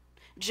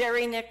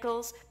 Jerry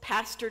Nichols,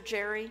 Pastor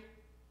Jerry,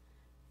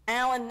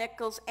 Alan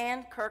Nichols,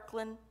 Ann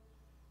Kirkland,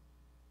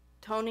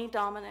 Tony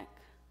Dominic.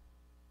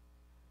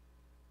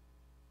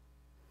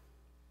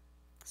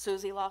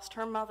 Susie lost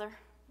her mother.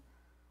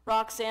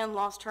 Roxanne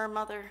lost her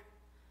mother.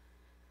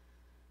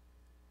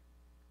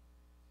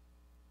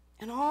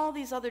 and all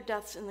these other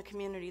deaths in the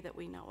community that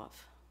we know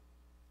of.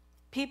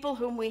 People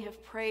whom we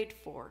have prayed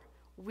for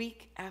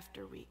week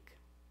after week.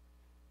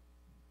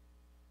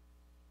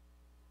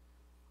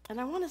 And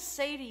I want to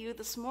say to you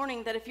this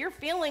morning that if you're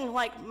feeling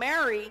like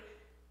Mary,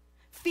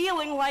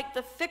 feeling like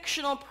the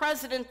fictional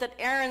president that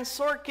Aaron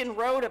Sorkin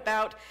wrote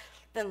about,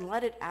 then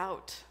let it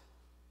out.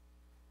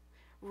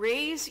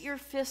 Raise your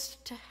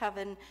fist to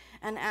heaven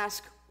and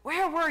ask,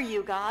 where were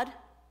you, God?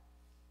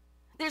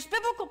 There's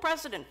biblical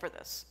precedent for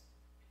this.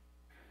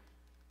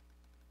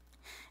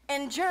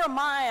 In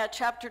Jeremiah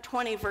chapter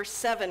 20, verse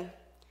 7,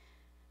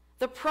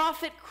 the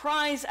prophet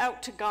cries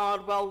out to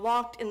God while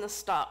locked in the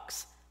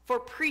stocks for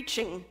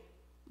preaching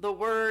the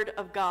word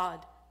of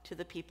God to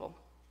the people.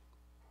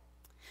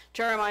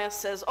 Jeremiah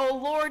says, O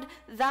Lord,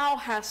 thou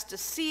hast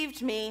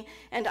deceived me,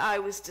 and I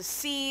was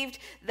deceived.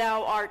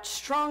 Thou art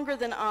stronger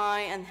than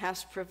I, and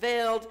hast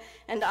prevailed,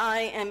 and I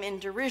am in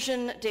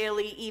derision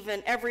daily,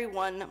 even every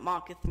one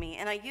mocketh me.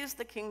 And I use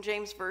the King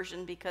James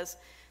Version because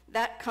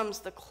that comes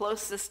the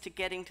closest to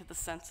getting to the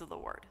sense of the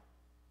word.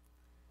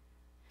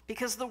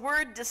 Because the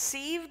word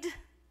deceived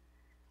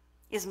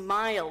is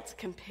mild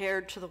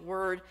compared to the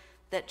word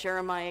that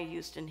Jeremiah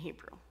used in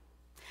Hebrew.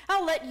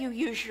 I'll let you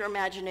use your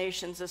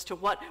imaginations as to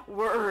what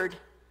word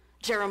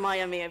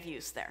Jeremiah may have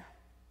used there.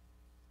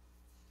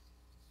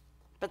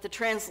 But the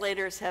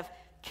translators have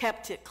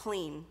kept it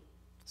clean,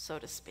 so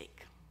to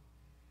speak.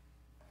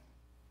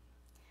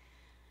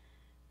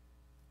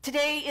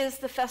 Today is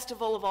the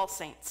festival of All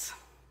Saints,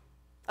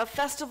 a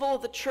festival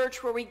of the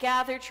church where we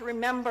gather to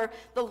remember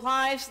the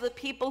lives of the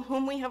people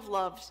whom we have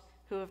loved,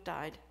 who have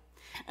died.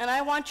 And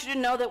I want you to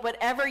know that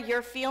whatever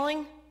you're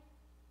feeling,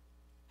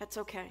 that's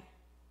okay.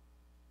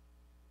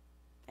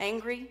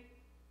 Angry,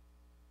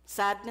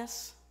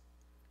 sadness,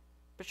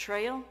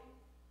 betrayal.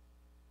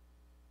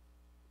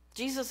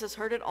 Jesus has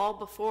heard it all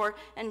before,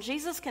 and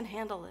Jesus can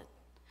handle it.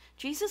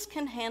 Jesus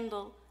can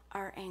handle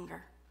our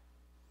anger.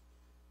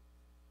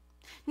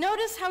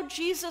 Notice how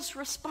Jesus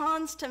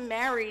responds to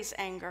Mary's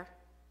anger.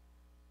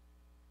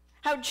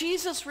 How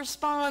Jesus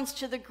responds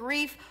to the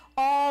grief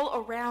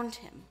all around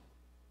him.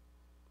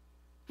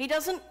 He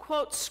doesn't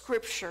quote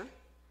scripture.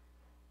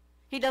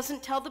 He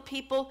doesn't tell the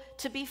people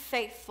to be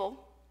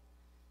faithful.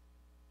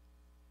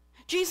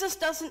 Jesus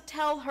doesn't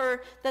tell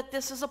her that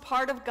this is a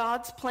part of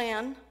God's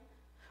plan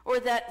or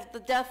that the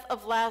death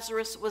of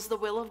Lazarus was the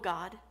will of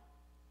God.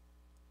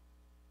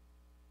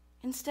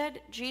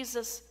 Instead,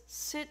 Jesus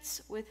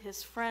sits with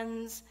his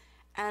friends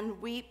and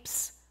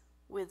weeps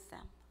with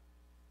them.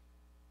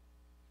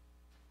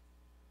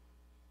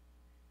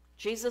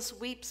 Jesus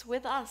weeps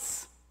with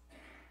us.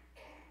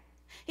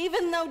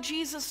 Even though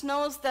Jesus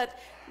knows that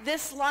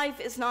this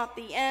life is not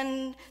the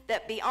end,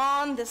 that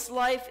beyond this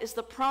life is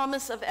the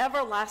promise of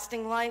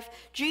everlasting life,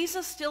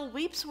 Jesus still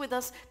weeps with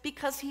us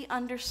because he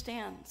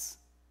understands.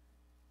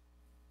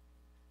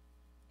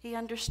 He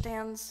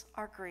understands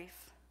our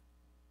grief.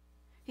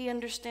 He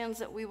understands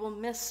that we will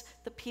miss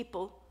the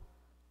people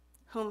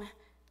whom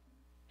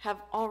have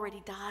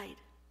already died,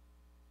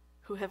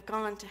 who have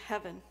gone to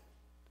heaven.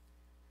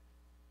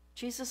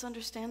 Jesus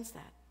understands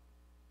that.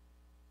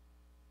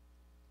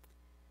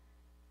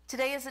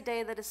 Today is a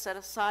day that is set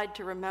aside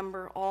to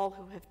remember all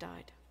who have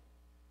died.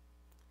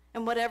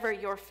 And whatever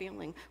you're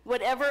feeling,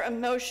 whatever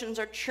emotions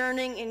are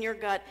churning in your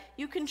gut,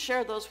 you can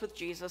share those with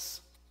Jesus.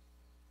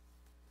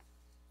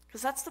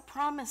 Because that's the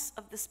promise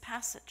of this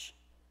passage.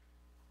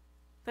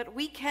 That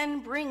we can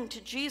bring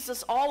to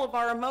Jesus all of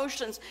our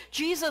emotions.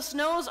 Jesus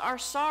knows our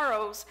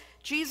sorrows.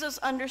 Jesus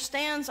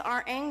understands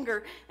our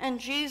anger. And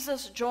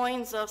Jesus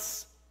joins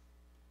us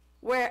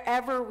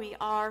wherever we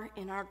are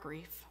in our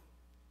grief.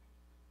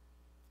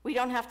 We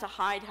don't have to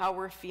hide how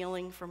we're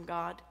feeling from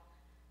God.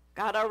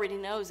 God already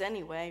knows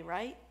anyway,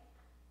 right?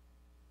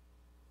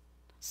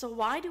 So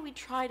why do we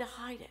try to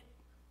hide it?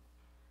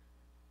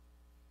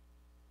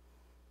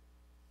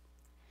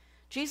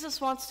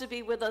 Jesus wants to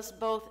be with us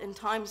both in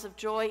times of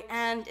joy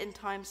and in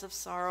times of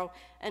sorrow.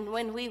 And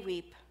when we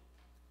weep,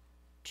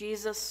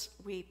 Jesus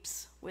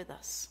weeps with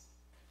us.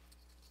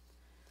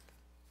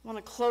 I want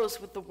to close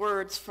with the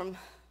words from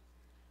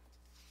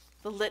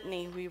the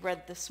litany we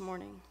read this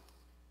morning.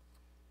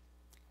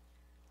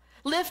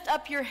 Lift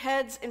up your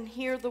heads and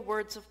hear the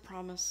words of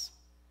promise.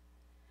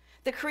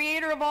 The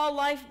Creator of all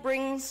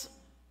brings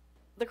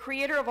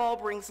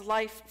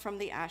life from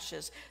the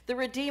ashes. The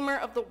Redeemer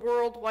of the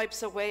world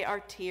wipes away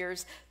our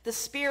tears. The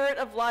Spirit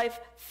of life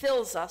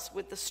fills us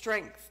with the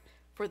strength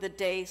for the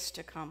days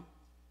to come.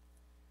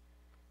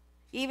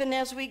 Even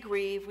as we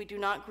grieve, we do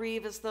not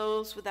grieve as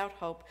those without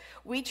hope.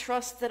 We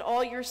trust that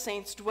all your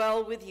saints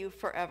dwell with you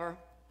forever.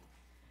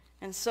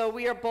 And so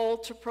we are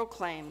bold to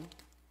proclaim,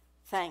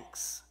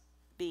 thanks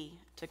be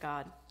to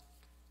God.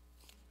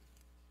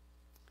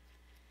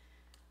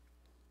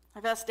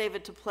 I've asked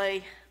David to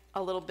play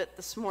a little bit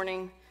this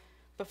morning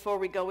before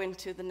we go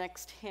into the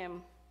next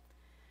hymn.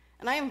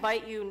 And I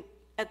invite you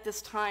at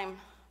this time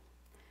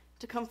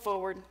to come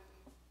forward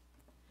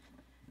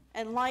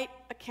and light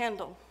a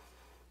candle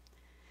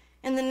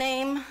in the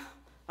name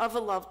of a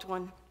loved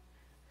one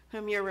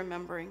whom you're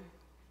remembering.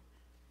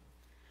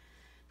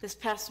 This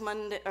past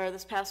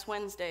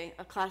Wednesday,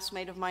 a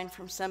classmate of mine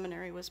from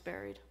seminary was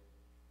buried.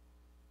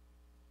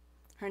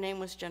 Her name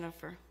was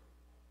Jennifer.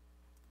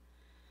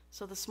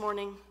 So this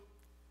morning,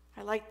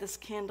 I light this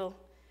candle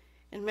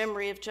in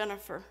memory of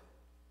Jennifer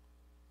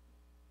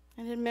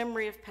and in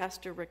memory of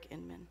Pastor Rick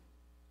Inman,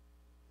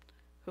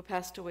 who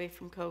passed away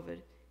from COVID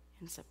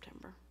in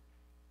September.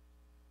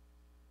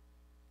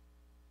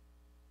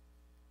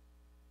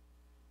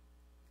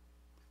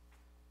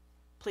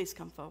 Please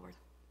come forward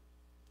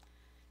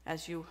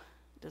as you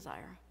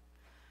desire.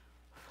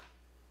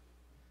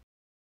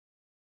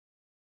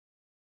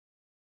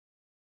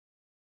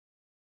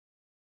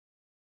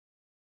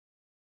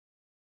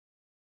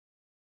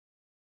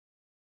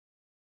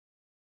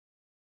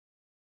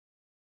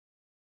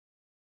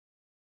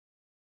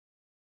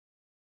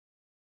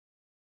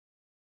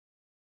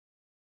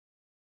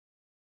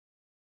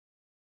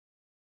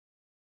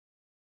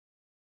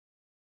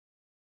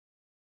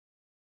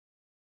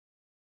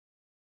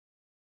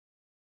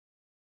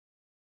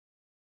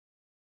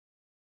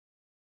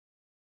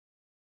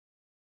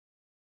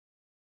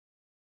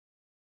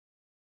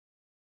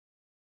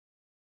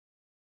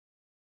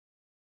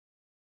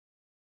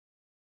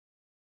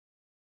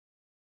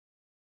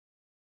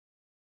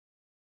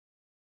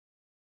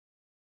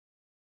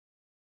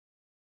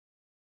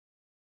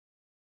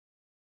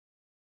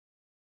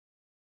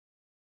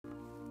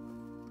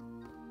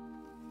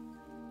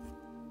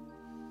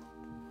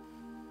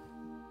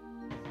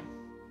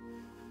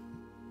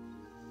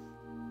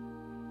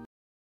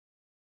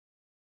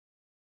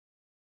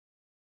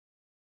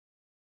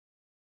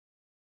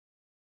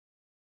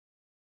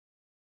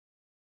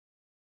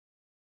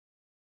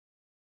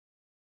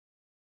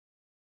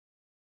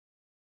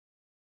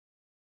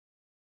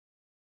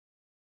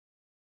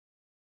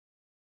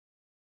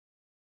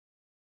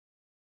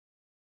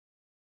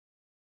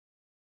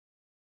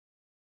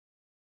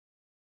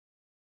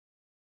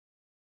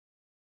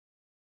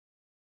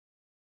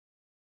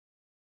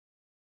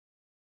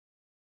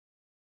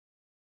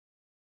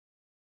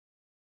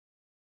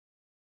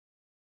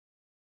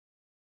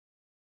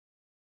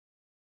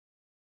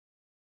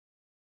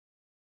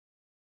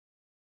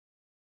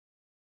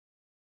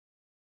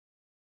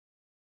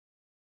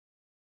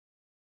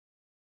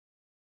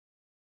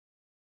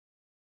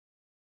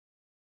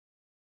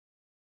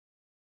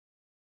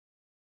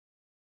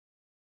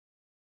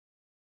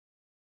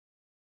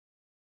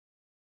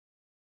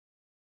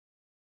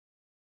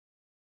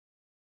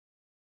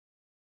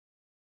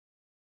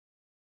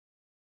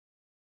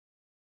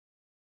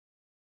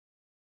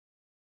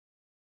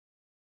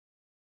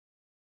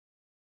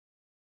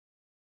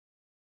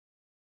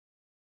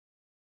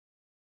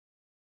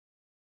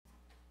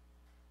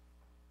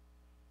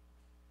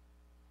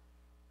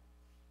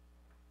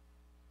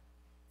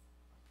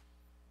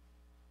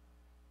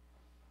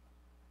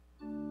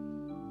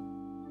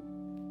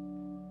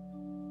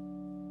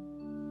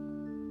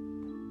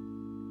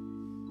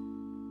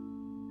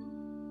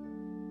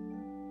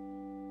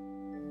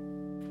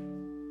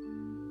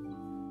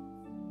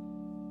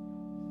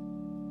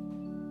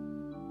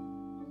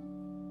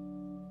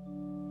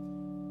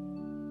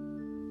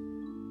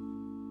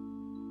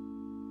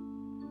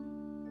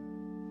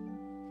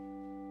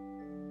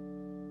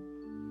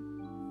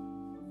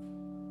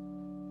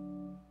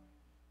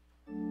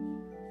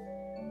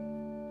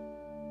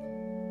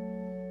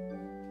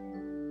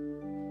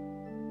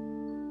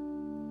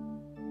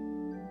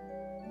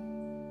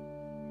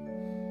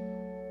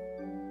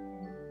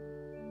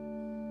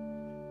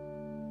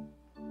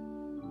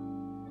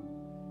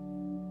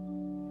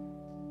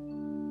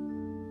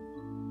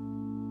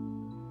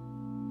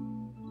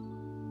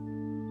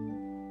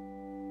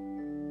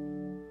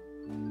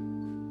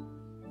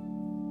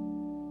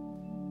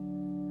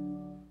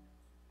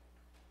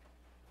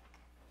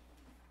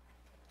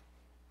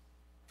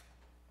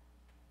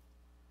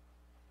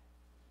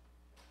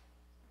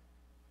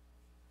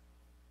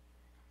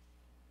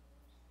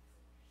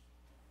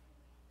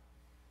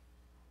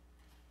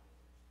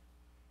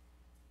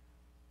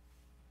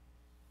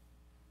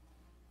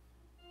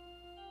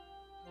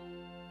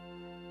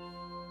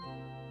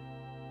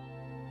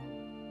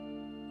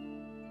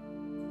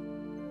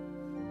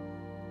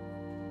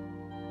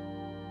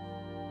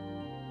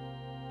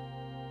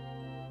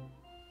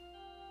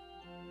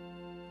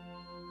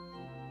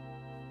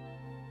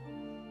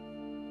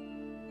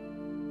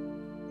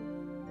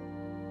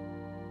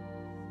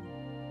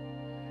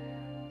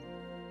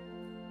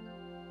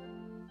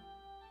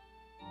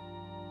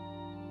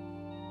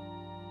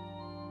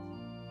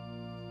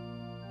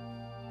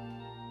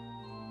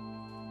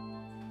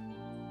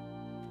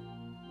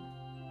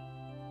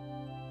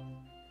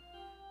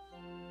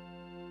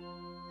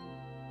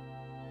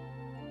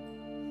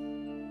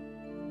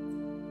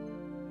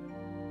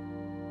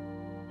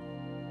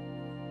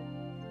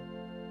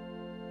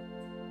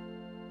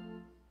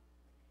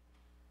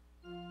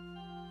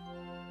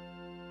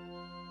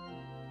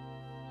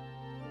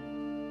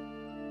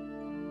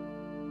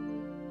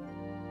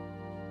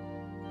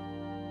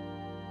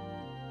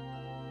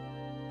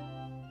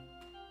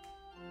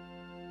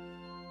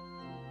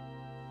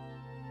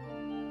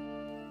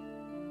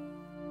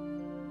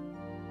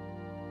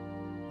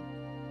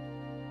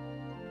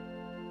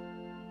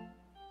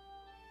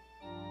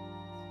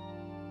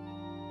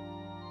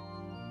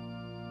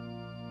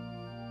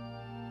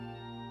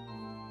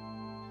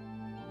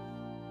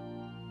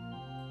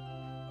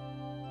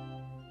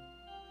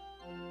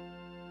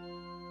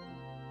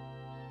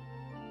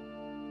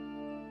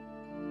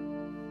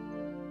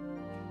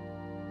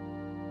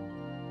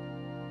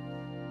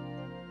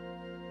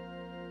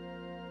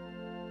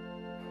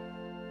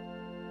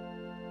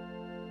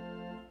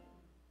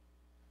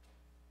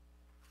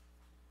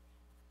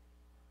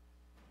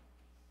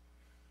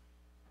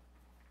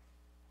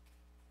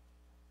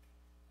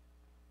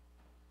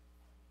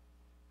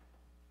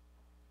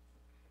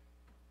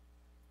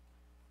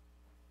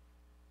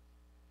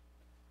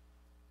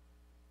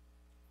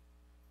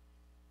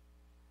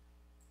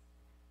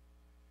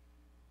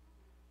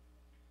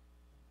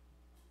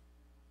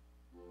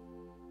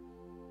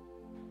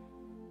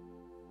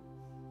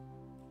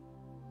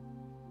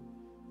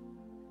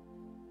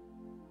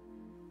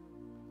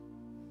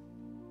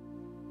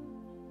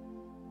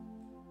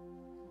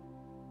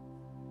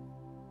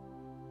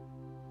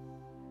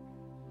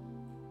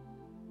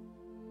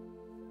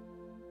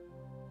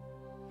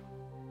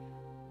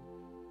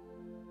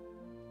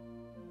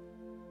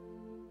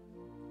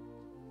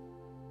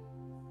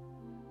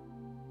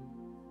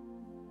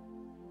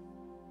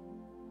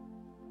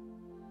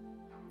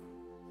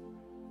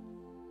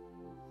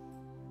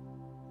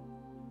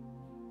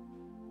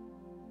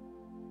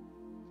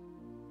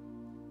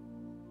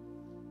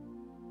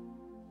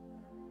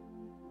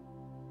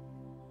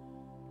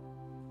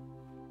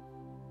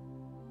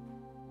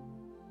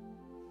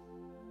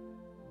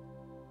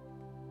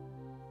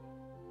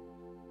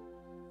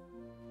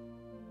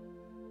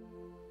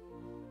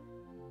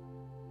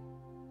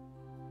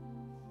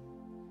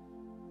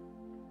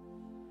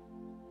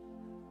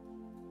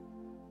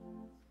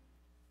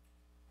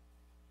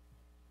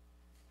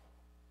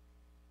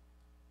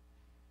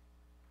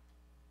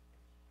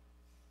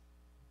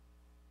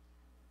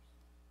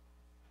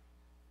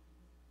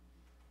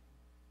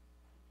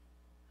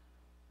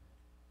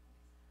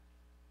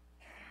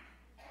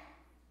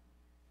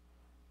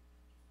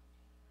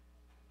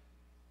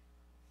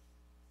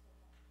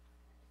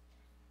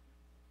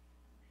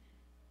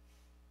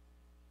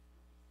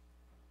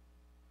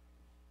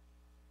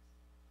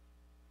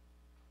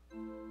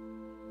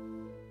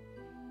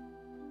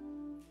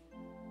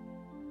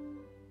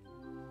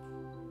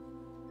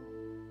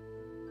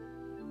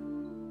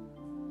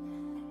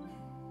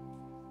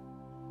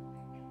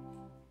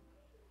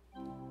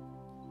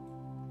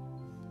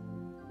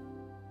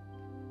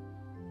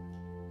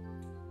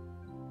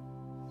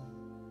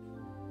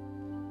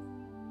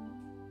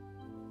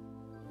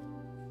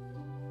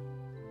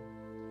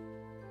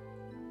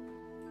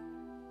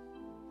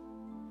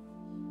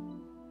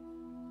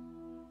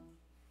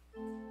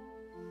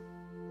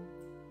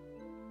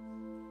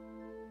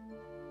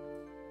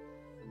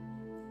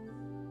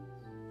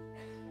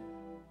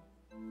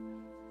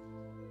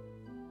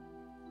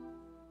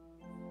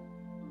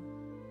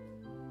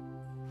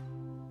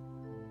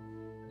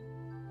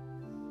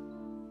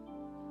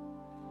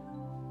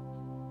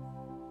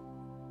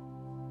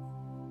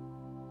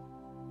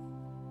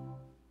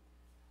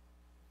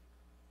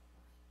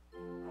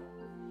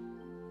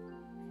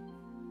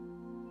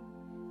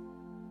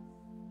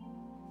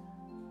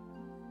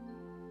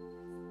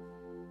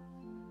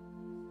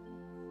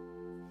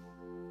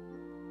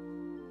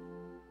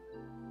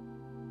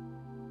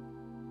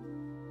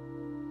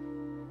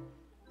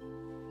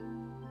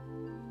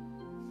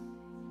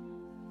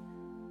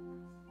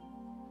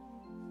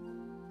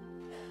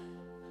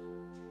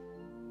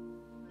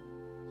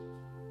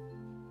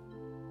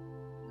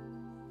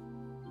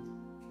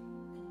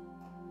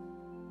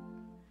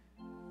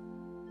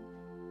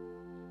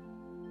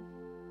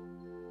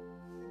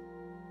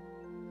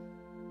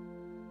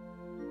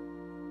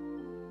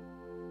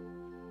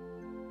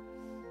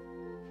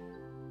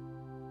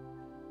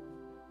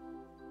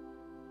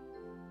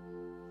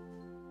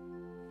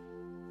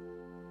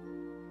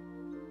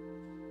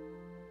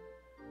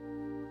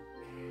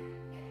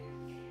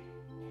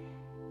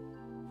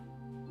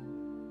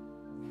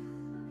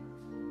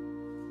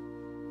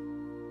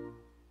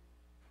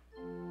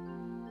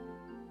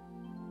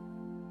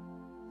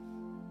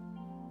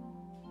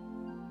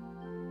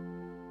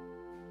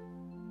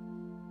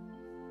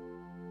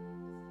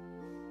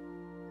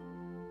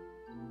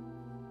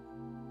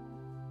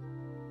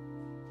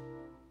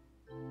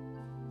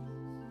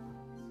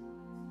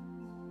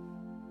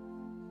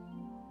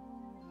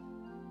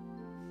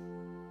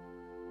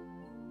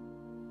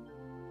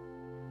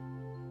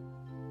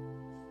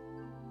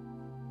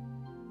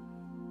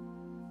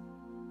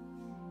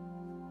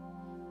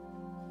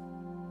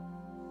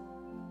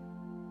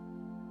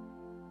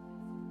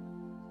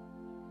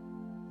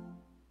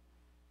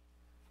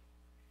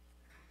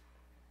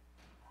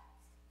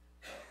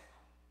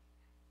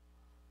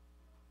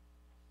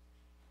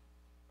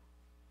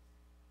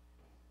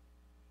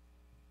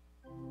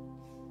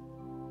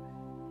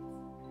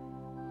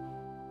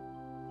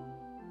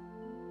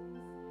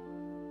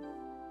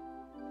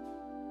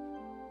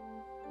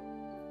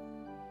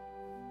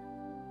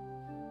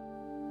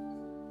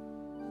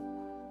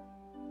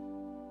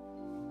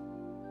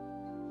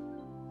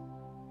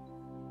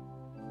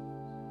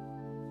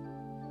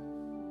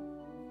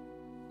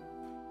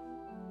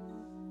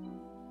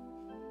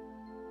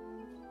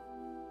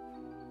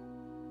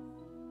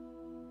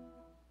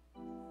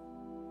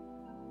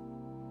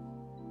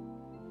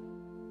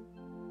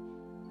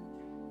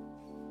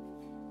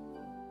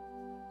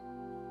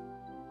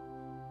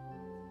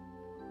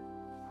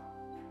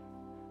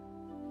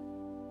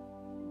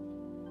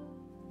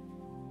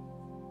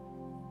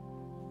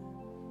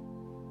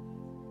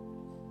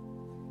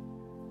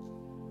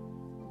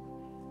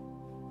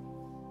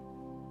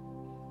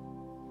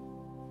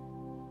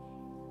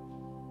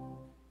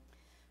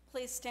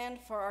 please stand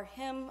for our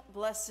hymn,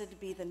 Blessed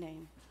Be the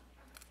Name.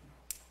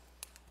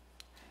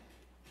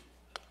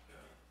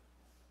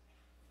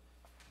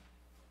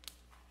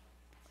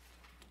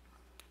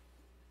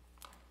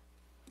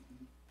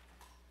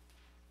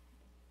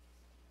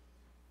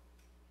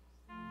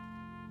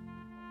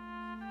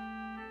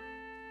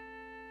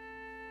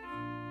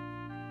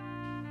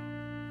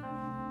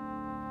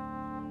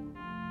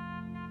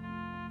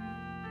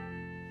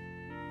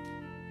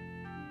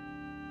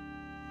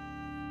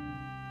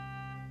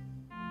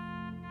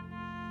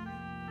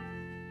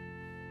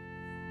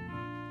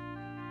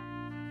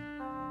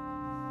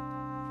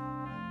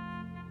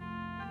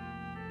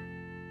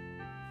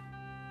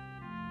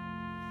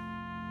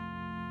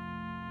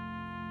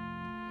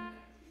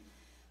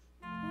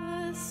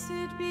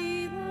 Blessed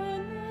be the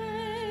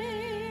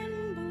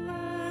name,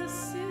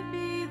 blessed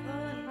be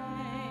the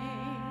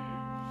name,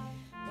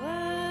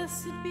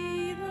 blessed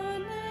be the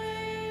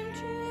name,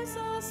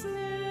 Jesus'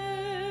 name.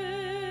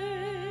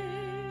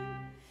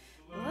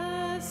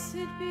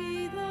 Blessed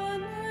be the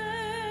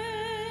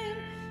name,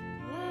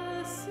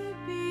 blessed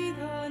be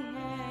the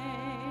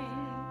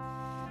name,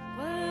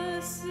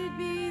 blessed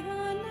be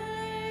the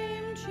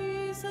name,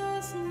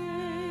 Jesus' name.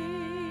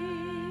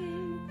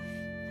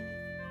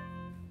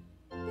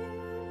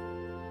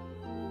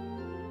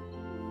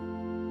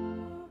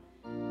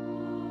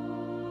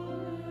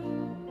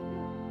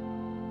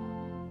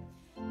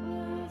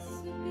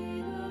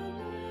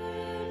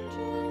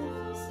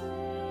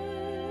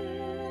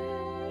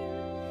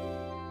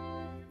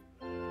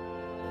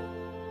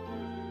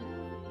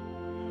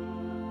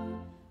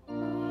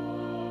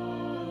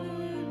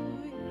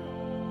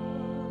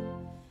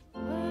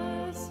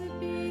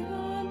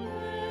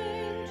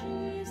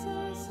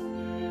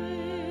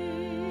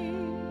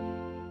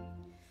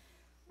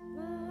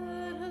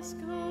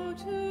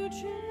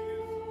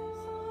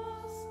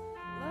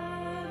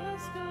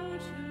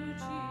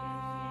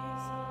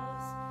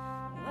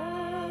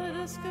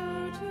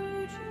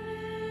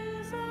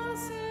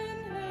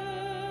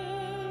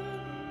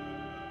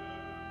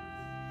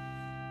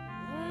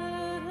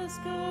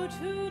 Go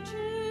to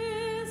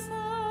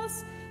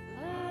Jesus,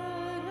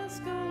 let us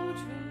go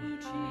to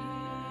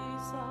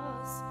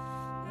Jesus,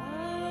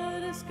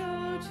 let us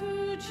go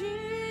to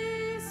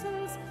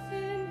Jesus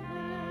in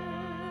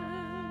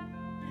heaven.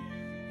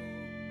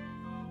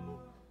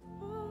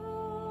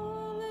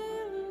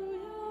 Hallelujah,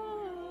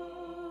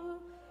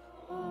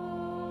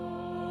 hallelujah,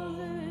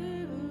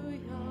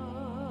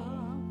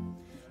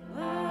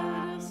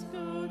 let us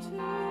go to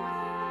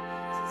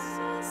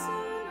Jesus in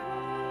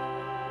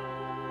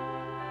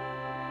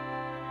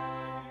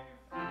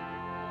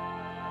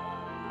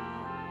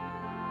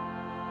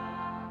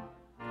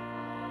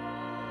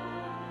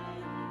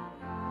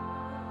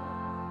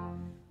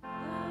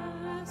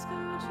Let's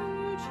go to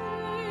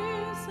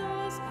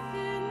Jesus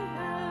in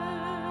heaven.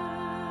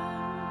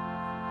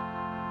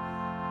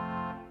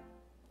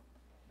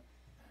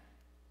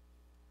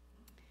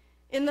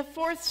 In the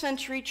 4th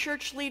century,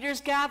 church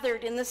leaders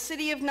gathered in the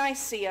city of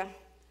Nicaea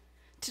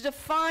to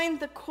define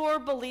the core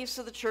beliefs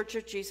of the Church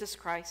of Jesus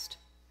Christ.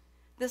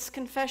 This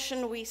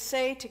confession we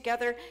say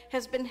together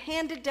has been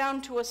handed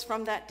down to us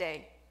from that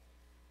day.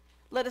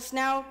 Let us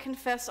now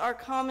confess our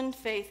common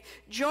faith,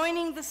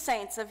 joining the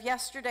saints of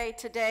yesterday,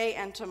 today,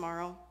 and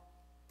tomorrow.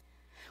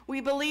 We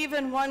believe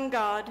in one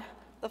God,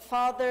 the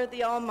Father,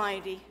 the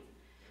Almighty,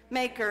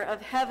 maker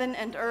of heaven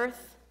and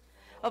earth,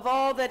 of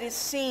all that is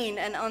seen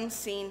and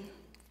unseen.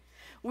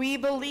 We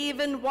believe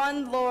in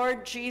one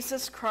Lord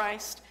Jesus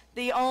Christ,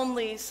 the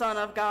only Son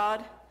of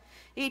God,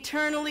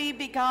 eternally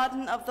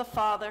begotten of the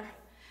Father,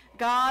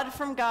 God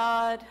from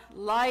God,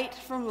 light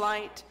from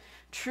light,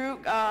 true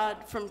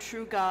God from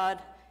true God,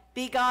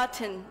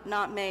 begotten,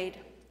 not made,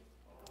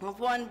 of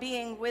one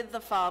being with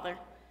the Father.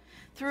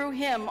 Through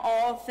him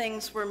all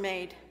things were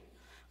made.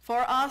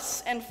 For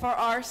us and for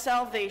our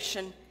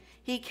salvation,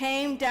 he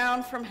came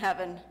down from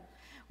heaven,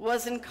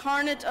 was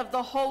incarnate of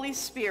the Holy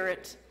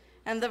Spirit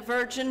and the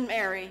Virgin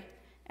Mary,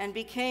 and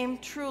became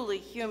truly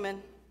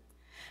human.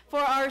 For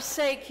our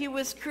sake he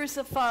was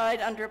crucified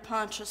under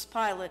Pontius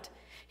Pilate.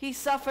 He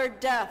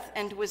suffered death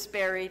and was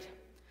buried.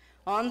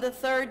 On the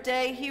 3rd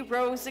day he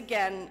rose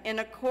again in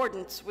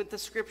accordance with the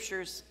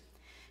Scriptures.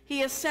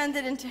 He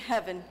ascended into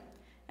heaven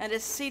and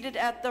is seated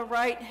at the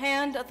right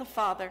hand of the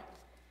Father.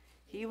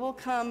 He will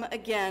come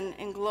again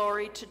in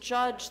glory to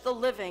judge the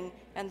living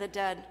and the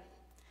dead.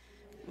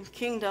 His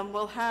kingdom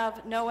will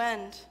have no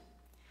end.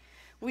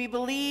 We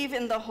believe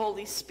in the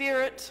Holy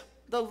Spirit,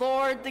 the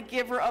Lord, the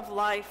giver of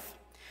life,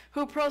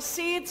 who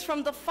proceeds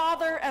from the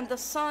Father and the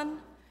Son,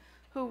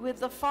 who with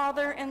the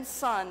Father and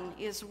Son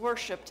is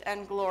worshiped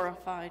and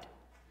glorified,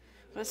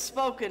 was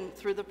spoken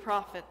through the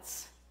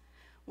prophets.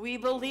 We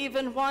believe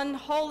in one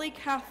holy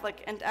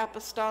Catholic and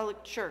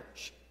apostolic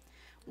church.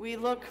 We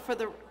look for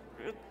the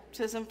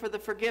baptism for the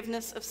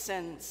forgiveness of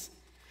sins.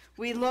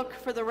 We look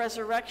for the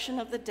resurrection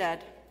of the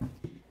dead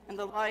and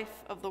the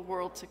life of the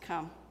world to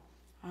come.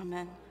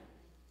 Amen.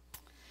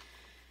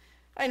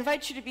 I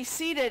invite you to be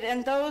seated,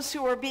 and those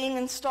who are being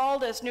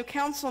installed as new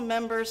council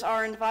members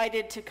are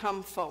invited to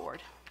come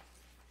forward.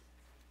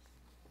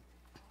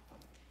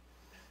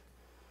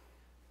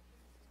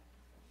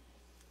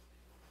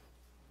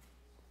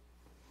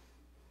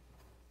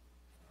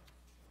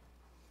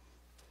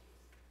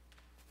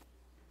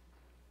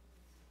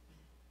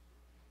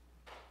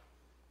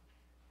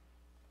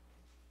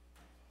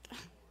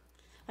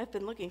 I've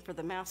been looking for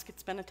the mask.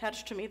 It's been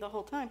attached to me the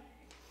whole time.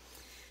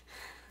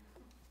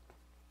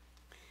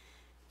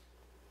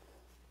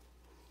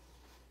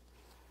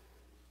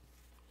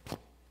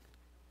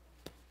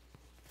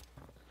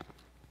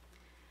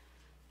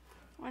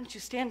 Why don't you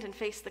stand and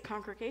face the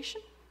congregation?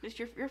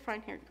 You're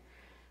fine here.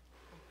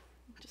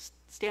 Just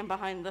stand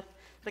behind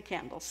the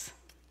candles.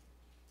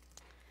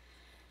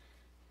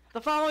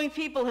 The following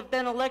people have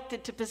been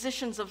elected to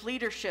positions of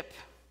leadership,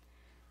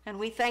 and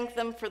we thank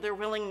them for their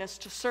willingness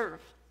to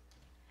serve.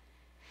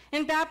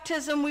 In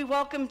baptism, we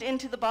welcomed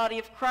into the body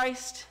of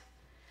Christ,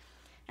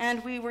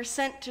 and we were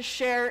sent to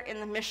share in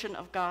the mission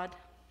of God.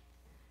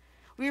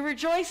 We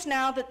rejoice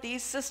now that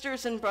these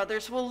sisters and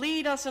brothers will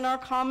lead us in our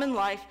common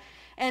life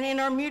and in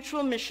our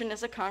mutual mission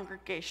as a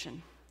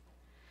congregation.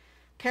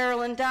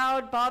 Carolyn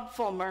Dowd, Bob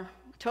Fulmer,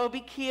 Toby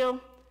Keel,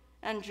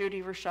 and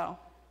Judy Rochelle.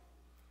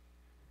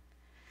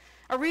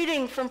 A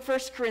reading from 1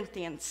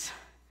 Corinthians.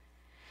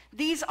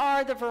 There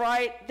are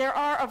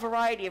a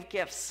variety of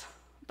gifts,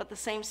 but the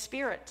same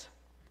Spirit.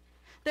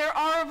 There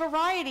are a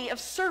variety of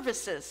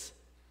services,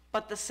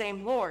 but the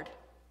same Lord.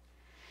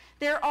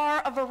 There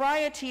are a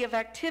variety of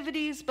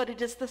activities, but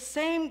it is the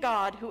same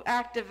God who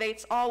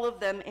activates all of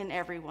them in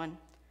everyone.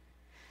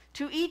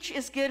 To each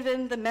is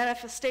given the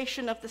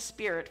manifestation of the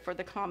Spirit for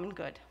the common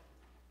good.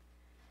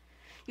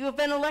 You have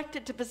been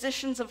elected to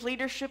positions of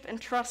leadership and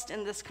trust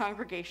in this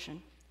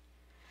congregation.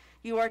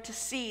 You are to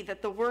see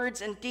that the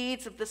words and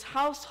deeds of this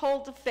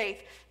household of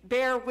faith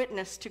bear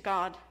witness to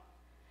God,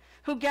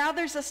 who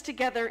gathers us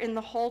together in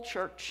the whole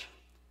church.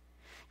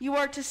 You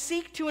are to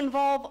seek to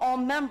involve all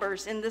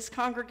members in this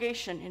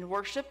congregation in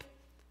worship,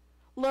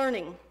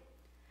 learning,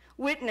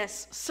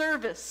 witness,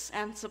 service,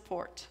 and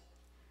support,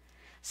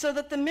 so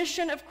that the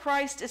mission of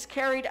Christ is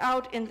carried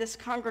out in this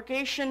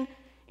congregation,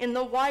 in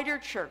the wider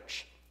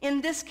church, in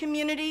this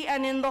community,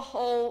 and in the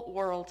whole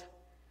world.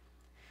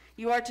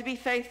 You are to be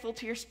faithful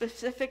to your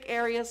specific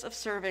areas of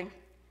serving,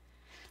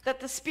 that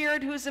the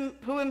Spirit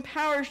who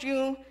empowers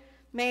you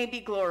may be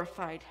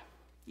glorified.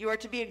 You are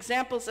to be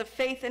examples of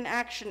faith in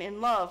action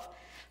in love,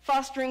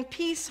 fostering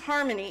peace,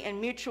 harmony,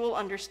 and mutual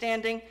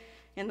understanding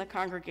in the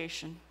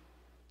congregation.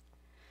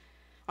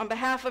 On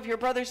behalf of your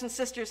brothers and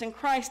sisters in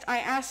Christ, I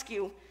ask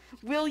you,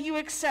 will you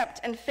accept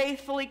and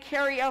faithfully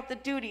carry out the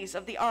duties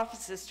of the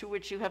offices to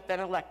which you have been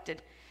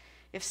elected?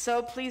 If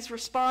so, please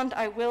respond,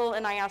 I will,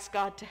 and I ask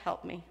God to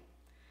help me.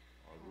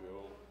 I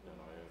will,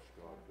 and I ask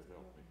God to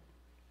help me.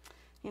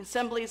 The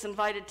assembly is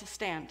invited to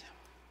stand.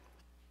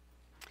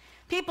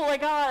 People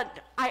of God,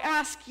 I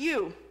ask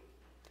you,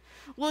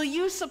 will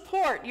you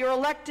support your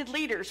elected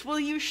leaders? Will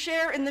you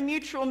share in the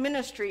mutual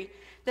ministry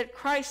that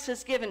Christ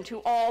has given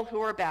to all who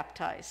are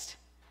baptized?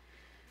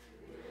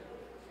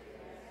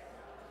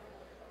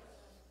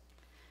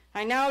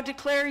 I now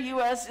declare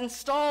you as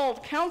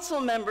installed council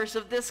members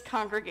of this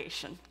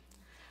congregation.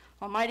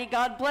 Almighty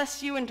God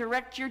bless you and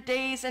direct your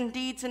days and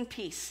deeds in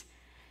peace,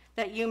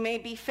 that you may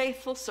be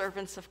faithful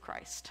servants of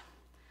Christ.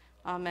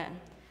 Amen.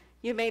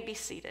 You may be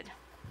seated.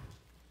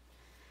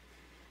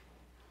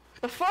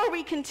 Before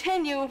we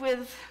continue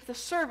with the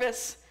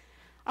service,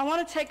 I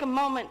want to take a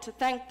moment to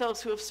thank those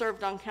who have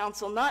served on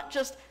council, not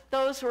just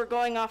those who are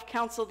going off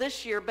council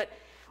this year, but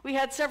we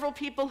had several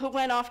people who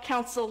went off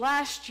council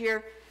last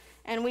year,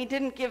 and we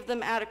didn't give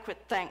them adequate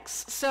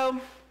thanks. So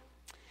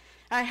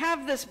I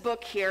have this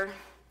book here,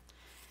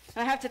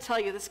 and I have to tell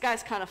you, this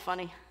guy's kind of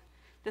funny.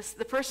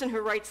 The person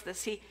who writes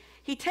this,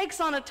 he takes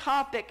on a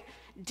topic,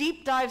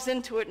 deep dives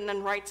into it, and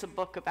then writes a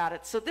book about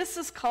it. So this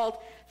is called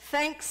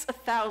Thanks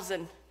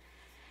 1,000,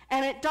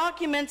 and it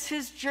documents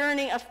his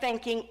journey of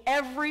thanking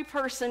every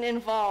person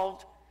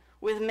involved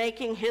with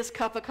making his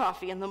cup of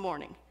coffee in the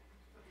morning.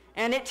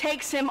 And it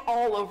takes him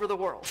all over the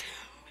world.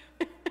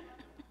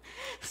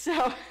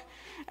 So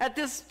at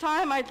this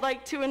time, I'd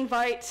like to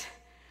invite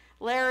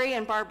Larry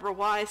and Barbara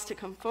Wise to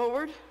come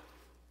forward.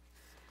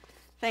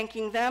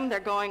 Thanking them, they're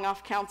going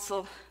off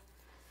council,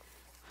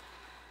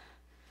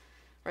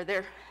 or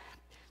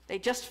they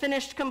just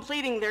finished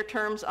completing their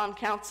terms on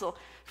council.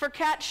 For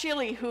Kat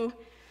Shilley, who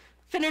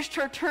finished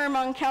her term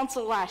on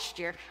council last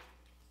year.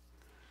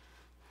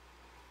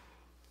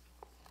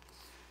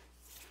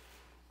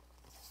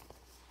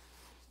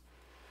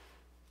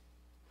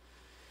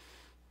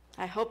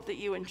 I hope that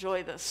you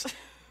enjoy this.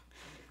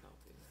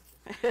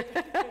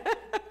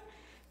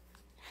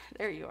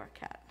 There you are,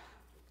 Kat.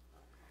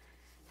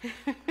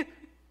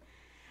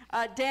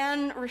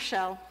 Dan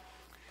Rochelle,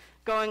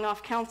 going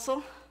off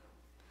council.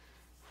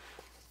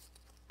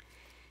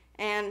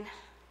 And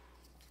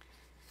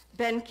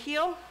Ben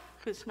Keel,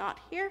 who's not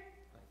here.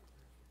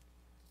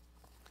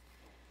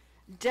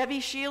 Debbie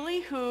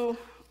Shealy, who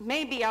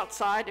may be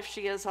outside. If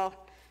she is, I'll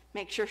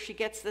make sure she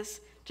gets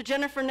this. To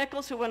Jennifer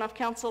Nichols, who went off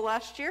council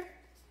last year.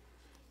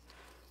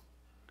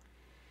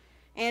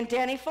 And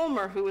Danny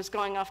Fulmer, who is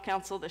going off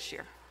council this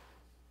year.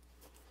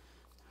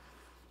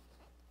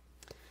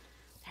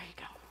 There you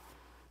go.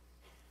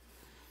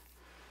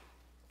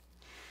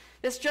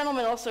 This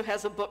gentleman also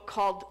has a book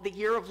called The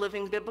Year of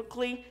Living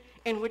Biblically,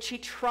 in which he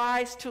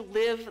tries to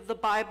live the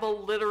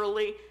Bible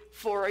literally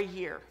for a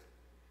year.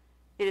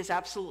 It is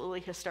absolutely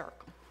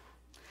hysterical.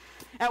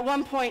 At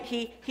one point,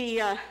 he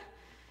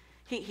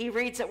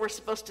reads that we're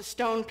supposed to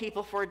stone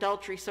people for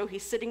adultery, so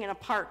he's sitting in a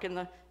park, and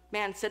the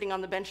man sitting on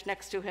the bench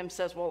next to him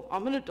says, well,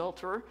 I'm an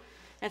adulterer.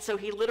 And so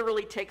he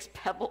literally takes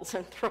pebbles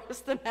and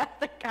throws them at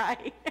the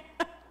guy.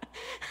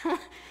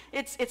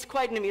 It's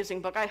quite an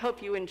amusing book. I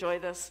hope you enjoy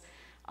this.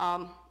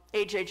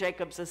 A.J.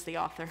 Jacobs is the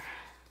author.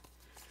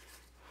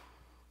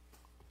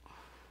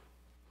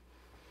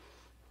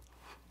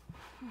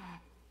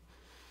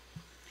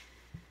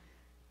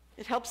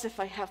 It helps if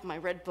I have my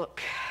red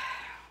book.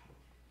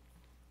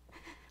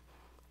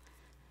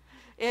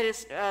 It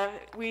is,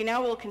 we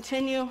now will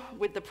continue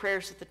with the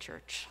prayers of the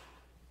church.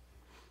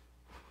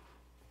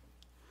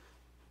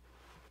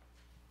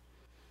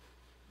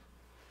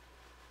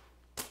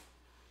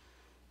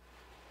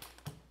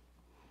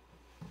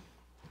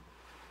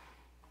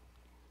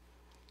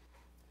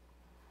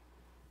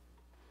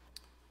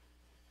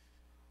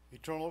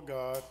 Eternal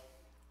God,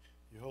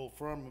 you hold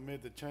firm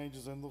amid the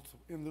changes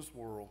in this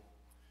world.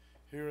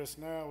 Hear us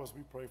now as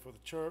we pray for the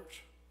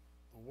church,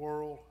 the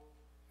world,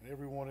 and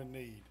everyone in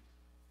need.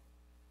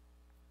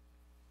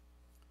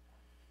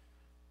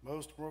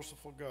 Most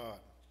merciful God,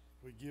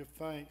 we give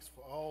thanks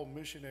for all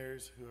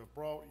missionaries who have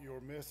brought your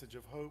message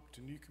of hope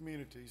to new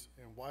communities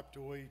and wiped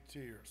away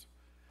tears.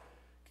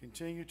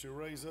 Continue to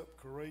raise up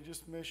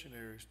courageous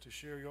missionaries to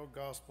share your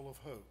gospel of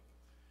hope.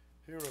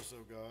 Hear us,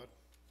 O God.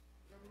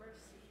 Your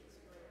mercy is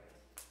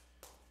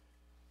great.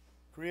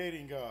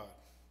 Creating God,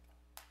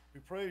 we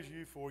praise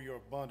you for your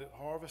abundant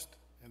harvest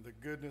and the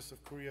goodness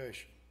of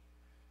creation.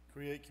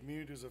 Create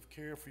communities of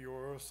care for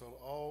your earth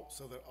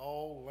so that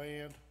all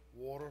land,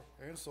 water,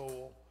 and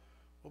soil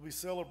will be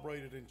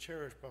celebrated and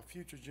cherished by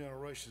future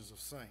generations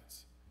of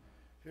saints.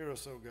 Hear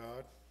us, O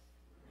God.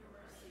 Your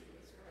mercy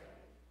is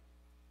great.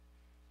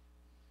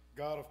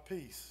 God of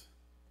peace,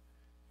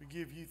 we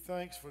give you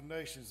thanks for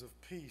nations of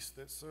peace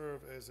that serve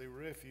as a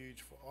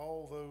refuge for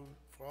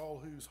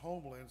all whose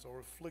homelands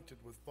are afflicted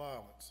with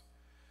violence.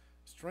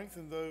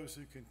 Strengthen those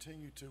who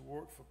continue to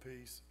work for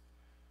peace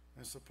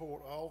and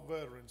support all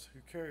veterans who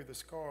carry the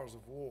scars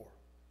of war.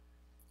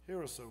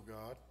 Hear us, O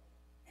God.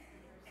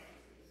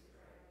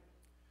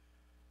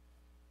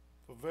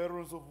 For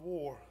veterans of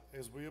war,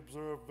 as we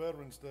observe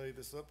Veterans Day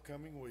this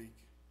upcoming week,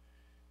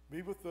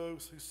 be with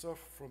those who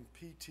suffer from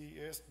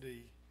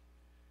PTSD,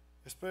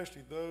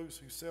 especially those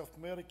who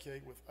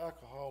self-medicate with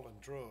alcohol and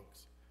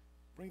drugs.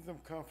 Bring them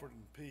comfort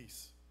and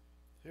peace.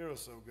 Hear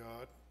us, O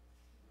God.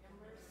 Your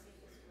mercy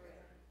is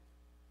great.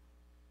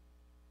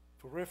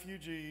 For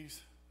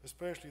refugees,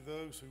 especially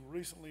those who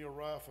recently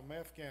arrived from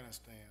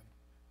Afghanistan,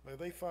 may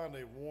they find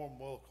a warm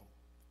welcome.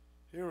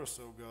 Hear us,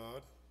 O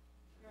God.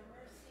 Your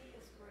mercy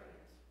is great.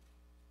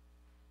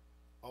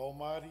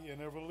 Almighty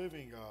and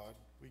ever-living God,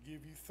 we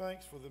give you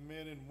thanks for the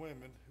men and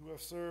women who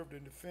have served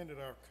and defended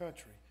our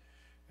country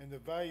and the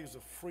values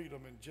of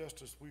freedom and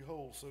justice we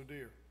hold so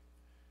dear.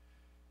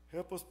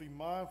 Help us be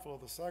mindful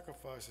of the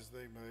sacrifices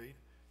they made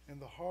and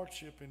the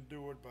hardship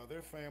endured by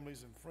their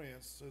families and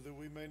friends so that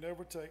we may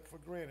never take for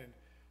granted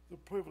the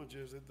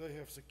privileges that they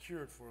have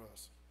secured for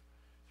us.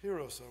 Hear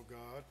us, O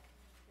God.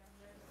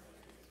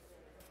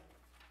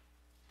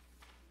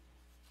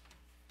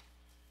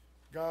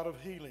 God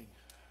of healing,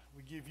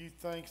 we give you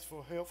thanks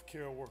for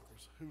healthcare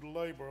workers who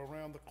labor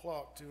around the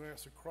clock to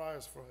answer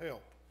cries for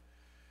help.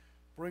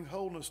 Bring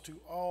wholeness to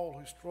all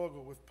who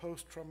struggle with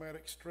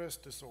post-traumatic stress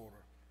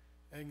disorder,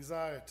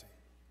 anxiety,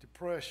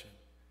 depression,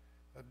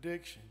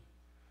 addiction,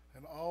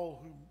 and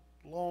all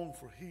who long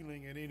for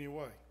healing in any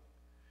way,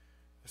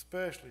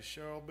 especially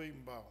Cheryl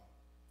Beatonbaugh,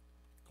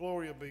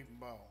 Gloria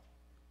Beatonbaugh,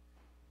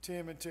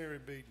 Tim and Terry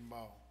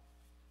Beatonbaugh,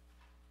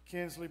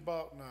 Kinsley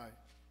Bachnight,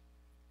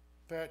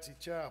 Patsy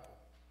Chappell,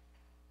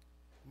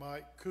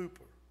 Mike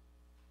Cooper,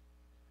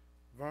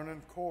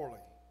 Vernon Corley,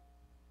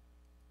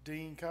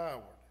 Dean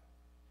Coward,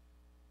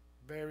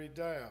 Barry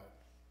Dowd,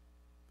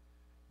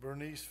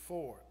 Bernice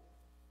Ford,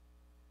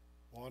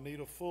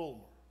 Juanita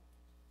Fulmer,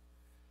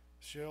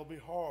 Shelby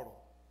Hartle,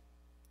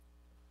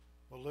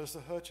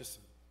 Melissa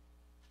Hutchison,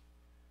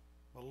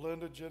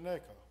 Melinda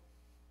Janeca,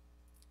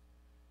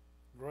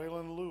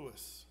 Graylin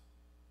Lewis,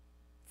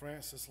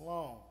 Francis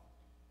Long,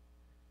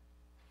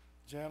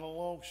 Jana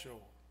Longshore,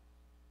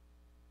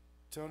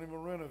 Tony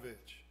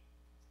Marinovich,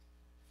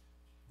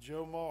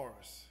 Joe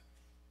Morris,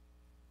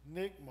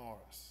 Nick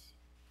Morris,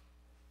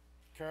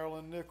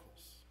 Carolyn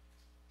Nichols,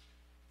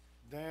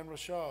 Dan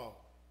Rashad,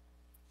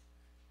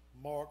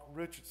 Mark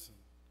Richardson,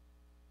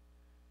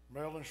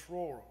 Marilyn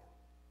Schroer,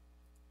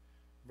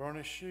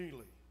 Bernie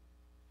Shealy,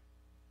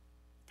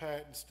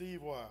 Pat and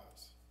Steve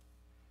Wise,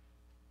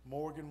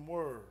 Morgan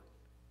Word,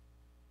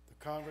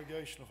 the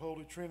Congregation of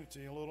Holy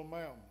Trinity in Little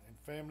Mountain, and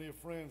family and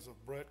friends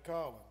of Brett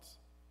Collins,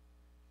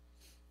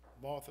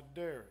 Martha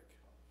Derrick,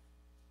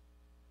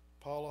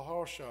 Paula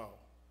Harshaw,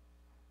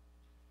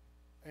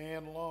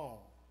 Ann Long,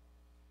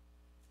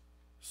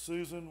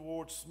 Susan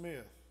Ward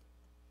Smith,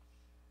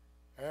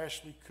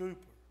 Ashley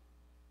Cooper,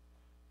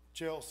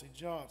 Chelsea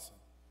Johnson.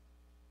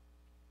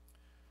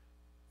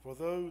 For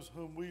those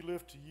whom we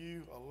lift to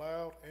you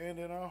aloud and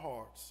in our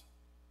hearts,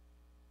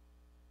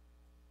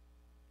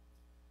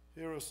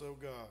 Hear us, O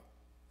God.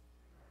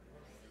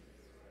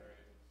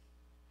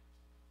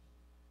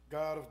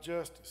 God of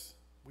justice,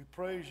 we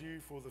praise you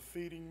for the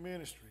feeding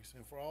ministries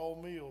and for all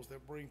meals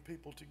that bring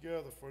people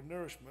together for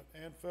nourishment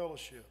and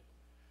fellowship.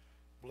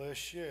 Bless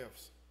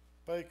chefs,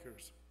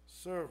 bakers,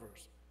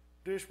 servers,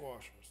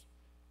 dishwashers,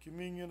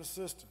 communion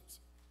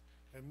assistants,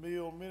 and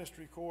meal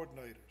ministry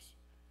coordinators.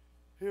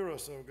 Hear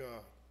us, O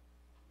God.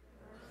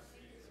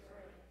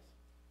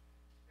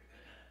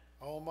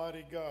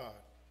 Almighty God,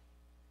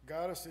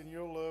 guide us in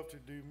your love to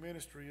do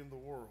ministry in the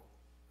world,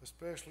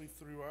 especially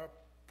through our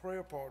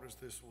prayer partners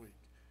this week.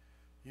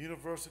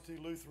 University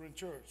Lutheran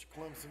Church,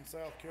 Clemson,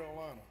 South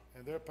Carolina,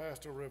 and their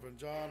pastor, Reverend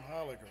John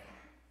Heiliger,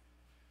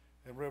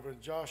 and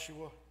Reverend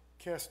Joshua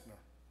Kestner.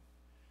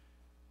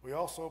 We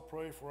also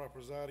pray for our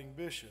presiding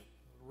bishop,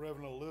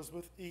 Reverend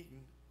Elizabeth Eaton,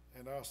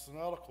 and our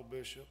synodical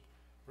bishop,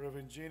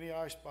 Reverend Jenny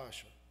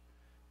Eichbacher,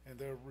 and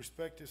their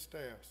respective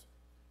staffs.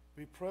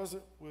 Be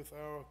present with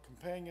our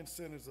companion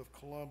synods of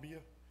Colombia,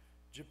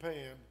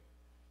 Japan,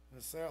 and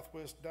the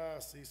Southwest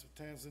Diocese of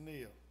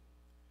Tanzania.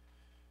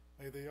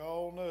 May they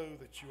all know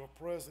that you are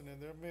present in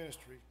their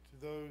ministry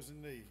to those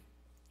in need.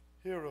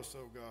 Hear us,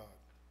 O God.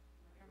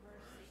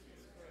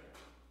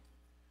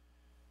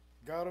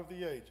 God of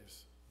the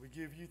ages, we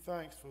give you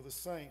thanks for the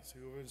saints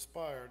who have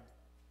inspired,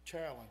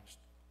 challenged,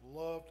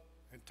 loved,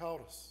 and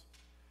taught us,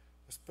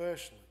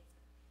 especially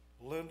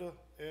Linda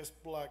S.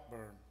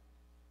 Blackburn,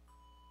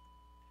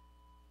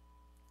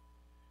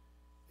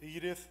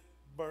 Edith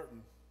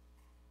Burton,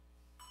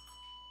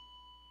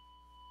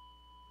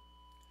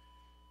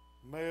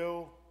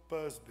 Mel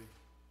Busby,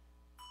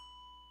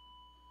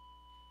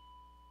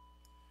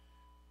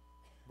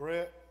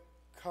 Brett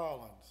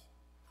Collins,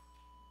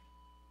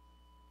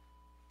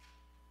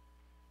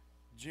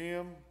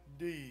 Jim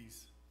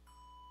Dees,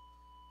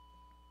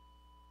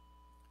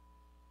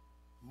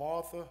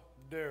 Martha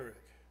Derrick,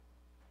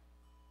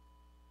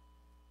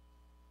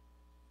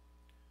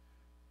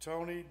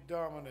 Tony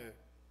Dominic,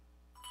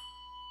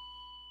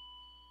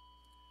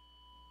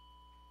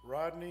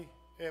 Rodney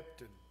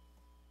Epton,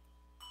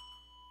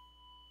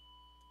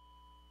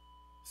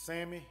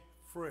 Sammy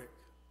Frick,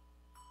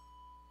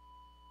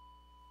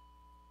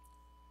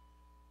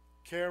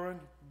 Karen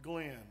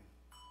Glenn,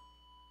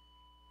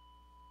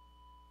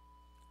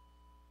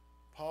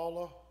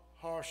 Paula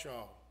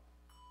Harshaw,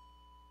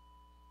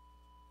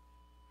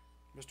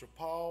 Mr.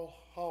 Paul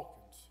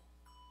Hawkins,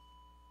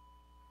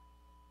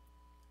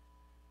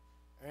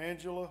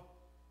 Angela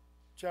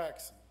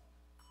Jackson,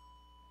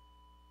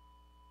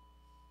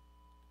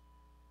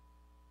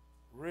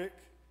 Rick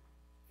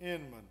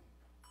Inman,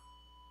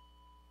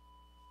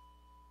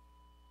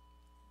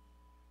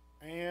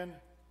 Ann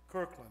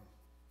Kirkland,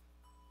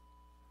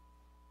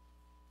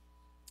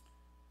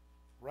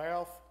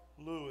 Ralph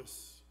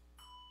Lewis,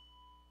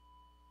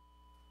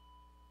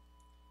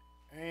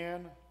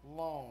 Ann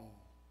Long,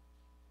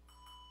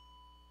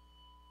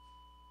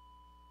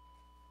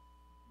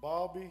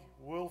 Bobby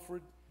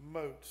Wilfred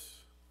Moats,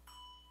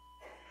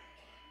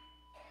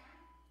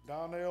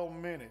 Donnell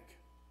Minnick,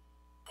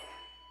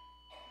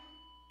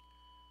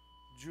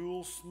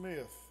 Jewel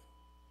Smith,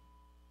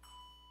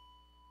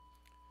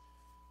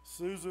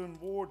 Susan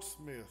Ward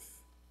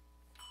Smith,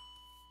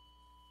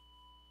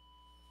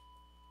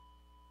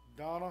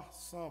 Donna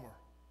Summer,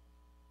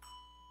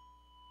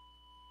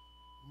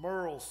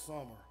 Merle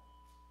Summer,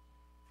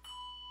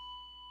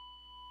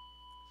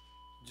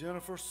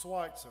 Jennifer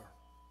Schweitzer,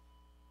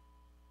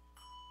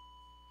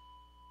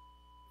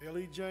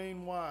 Ellie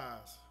Jane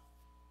Wise,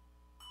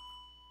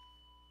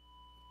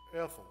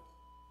 Ethel,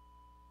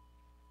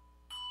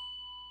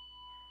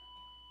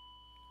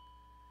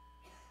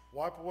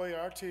 wipe away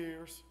our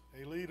tears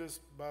and lead us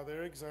by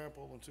their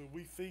example until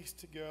we feast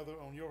together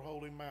on your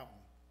holy mountain.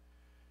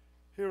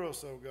 Hear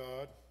us, O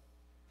God.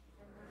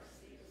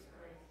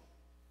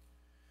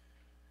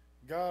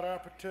 God, our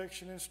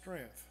protection and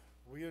strength,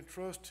 we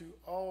entrust to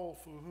all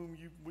for whom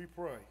we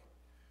pray.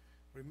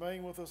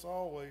 Remain with us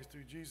always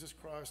through Jesus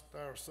Christ,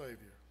 our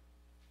Savior.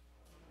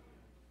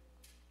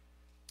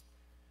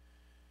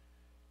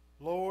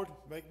 Lord,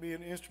 make me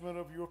an instrument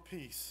of your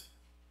peace.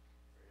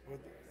 Where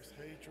there is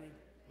hatred,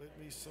 let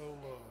me sow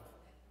love.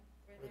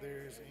 Where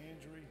there is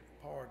injury,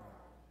 pardon.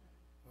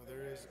 Where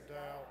there is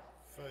doubt,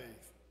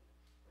 faith.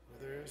 Where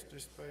there is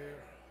despair,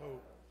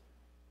 hope.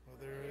 Where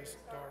there is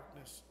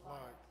darkness,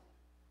 light.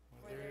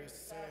 Where there is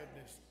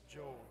sadness,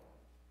 joy.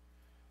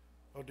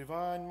 O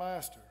divine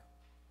Master,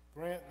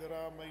 grant that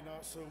I may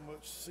not so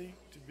much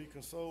seek to be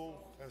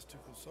consoled as to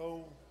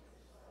console,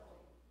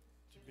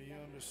 to be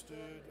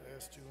understood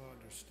as to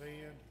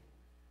understand,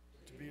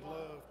 to be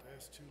loved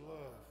as to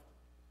love.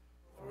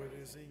 For it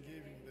is in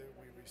giving that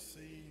we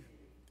receive,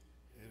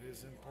 it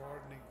is in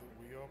pardoning that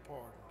we are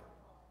pardoned,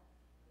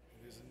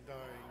 it is in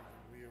dying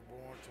that we are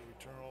born to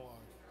eternal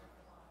life.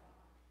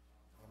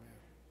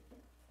 Amen.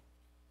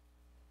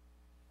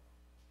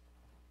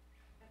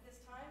 At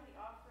this time, the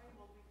offering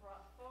will be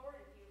brought forward.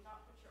 If you have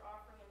not put your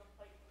offering in the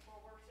plate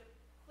before worship,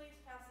 please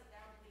pass it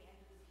down to the end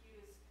of the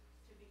pews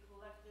to be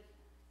collected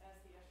as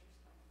the ushers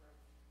come through.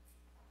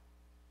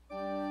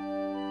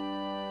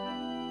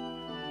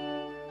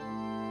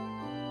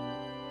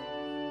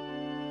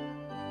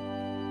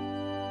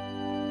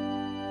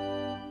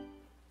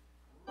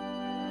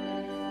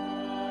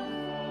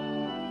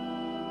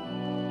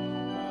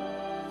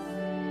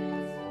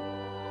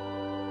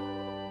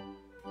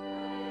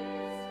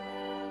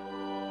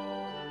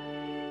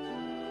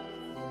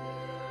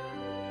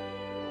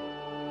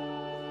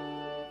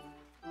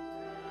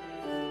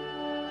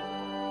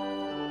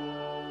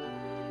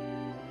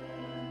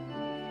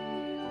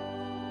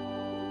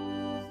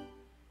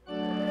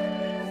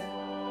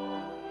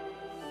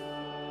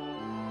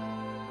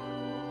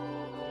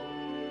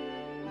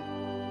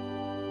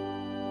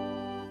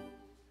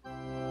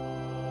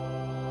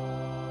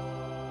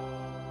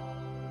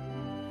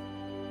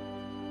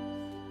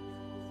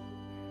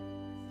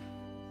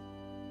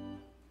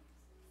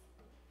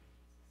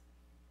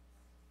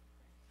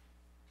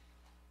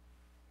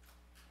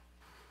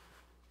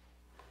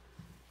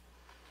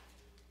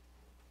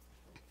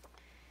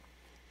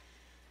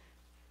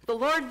 The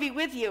Lord be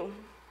with you.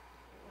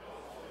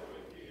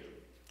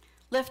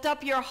 Lift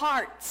up your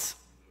hearts.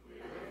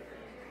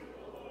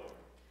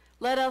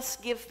 Let us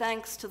give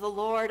thanks to the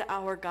Lord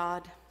our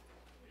God.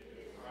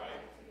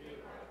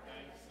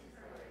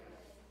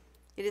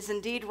 It is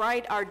indeed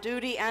right, our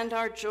duty and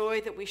our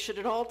joy, that we should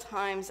at all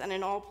times and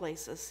in all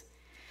places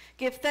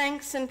give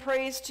thanks and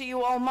praise to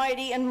you,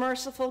 Almighty and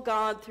merciful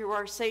God, through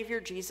our Savior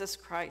Jesus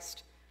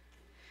Christ.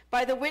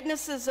 By the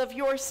witnesses of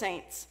your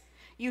saints,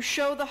 you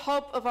show the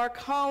hope of our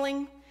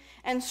calling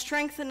and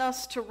strengthen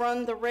us to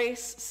run the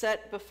race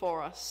set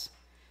before us,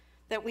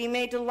 that we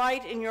may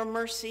delight in your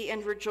mercy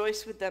and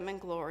rejoice with them in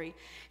glory.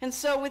 And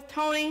so with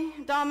Tony,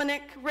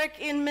 Dominic, Rick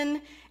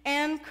Inman,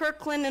 Ann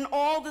Kirkland, and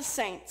all the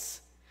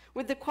saints,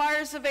 with the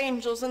choirs of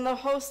angels and the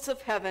hosts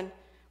of heaven,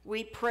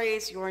 we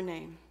praise your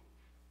name.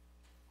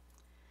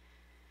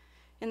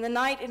 In the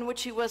night in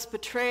which he was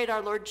betrayed,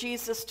 our Lord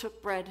Jesus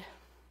took bread.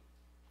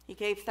 He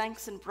gave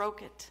thanks and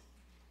broke it.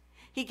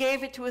 He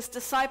gave it to his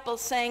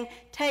disciples, saying,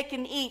 "Take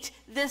and eat.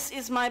 This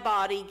is my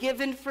body,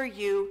 given for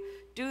you.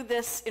 Do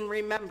this in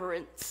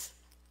remembrance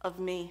of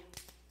me."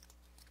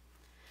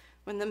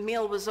 When the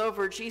meal was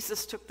over,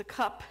 Jesus took the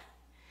cup.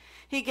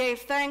 He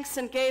gave thanks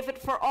and gave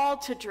it for all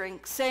to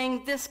drink,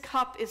 saying, "This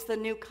cup is the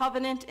new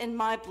covenant in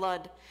my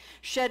blood,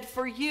 shed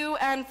for you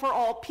and for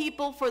all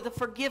people for the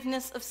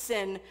forgiveness of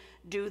sin.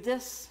 Do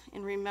this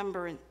in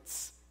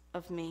remembrance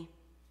of me."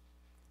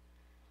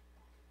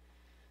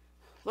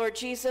 Lord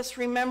Jesus,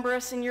 remember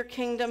us in your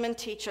kingdom and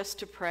teach us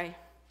to pray.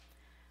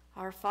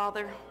 Our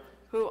Father,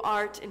 who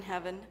art in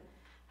heaven,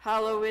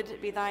 hallowed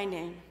be thy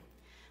name.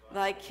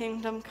 Thy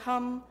kingdom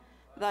come,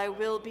 thy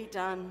will be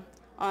done,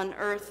 on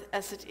earth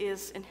as it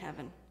is in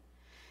heaven.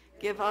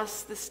 Give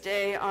us this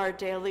day our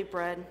daily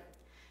bread,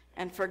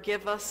 and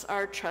forgive us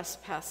our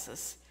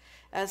trespasses,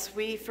 as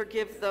we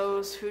forgive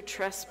those who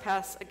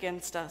trespass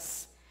against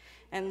us.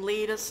 And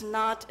lead us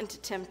not into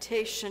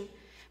temptation,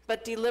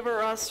 but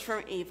deliver us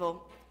from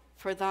evil.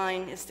 For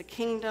thine is the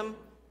kingdom,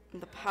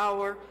 and the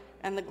power,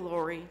 and the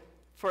glory,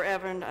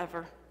 forever and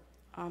ever.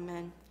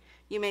 Amen.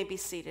 You may be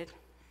seated.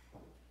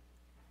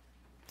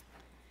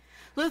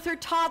 Luther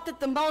taught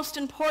that the most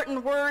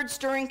important words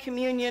during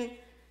communion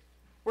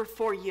were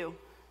for you,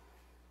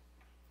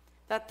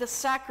 that the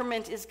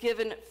sacrament is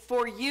given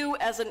for you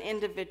as an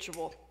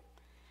individual.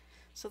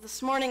 So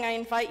this morning I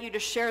invite you to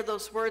share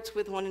those words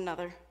with one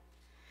another.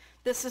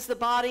 This is the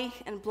body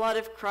and blood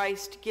of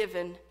Christ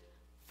given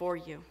for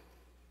you.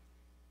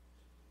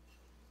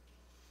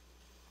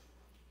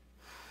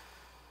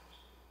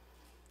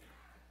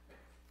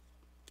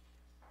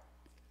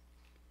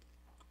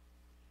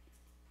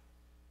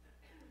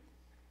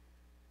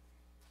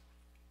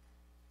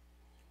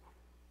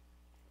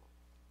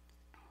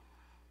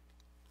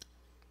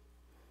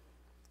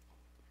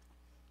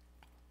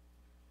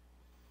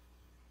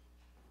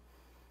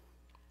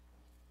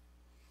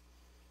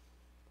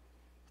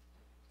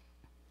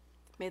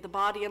 May the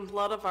body and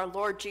blood of our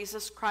Lord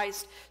Jesus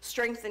Christ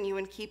strengthen you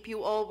and keep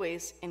you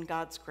always in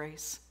God's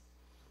grace.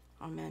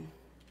 Amen.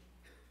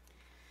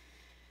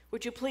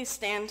 Would you please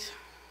stand?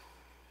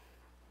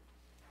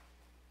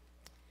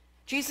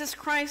 Jesus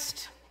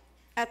Christ,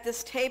 at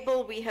this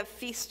table we have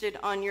feasted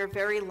on your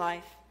very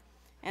life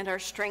and are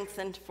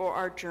strengthened for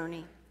our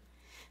journey.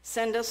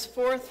 Send us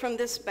forth from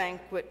this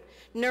banquet,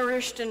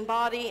 nourished in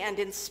body and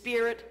in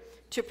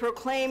spirit, to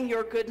proclaim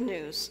your good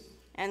news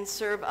and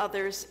serve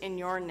others in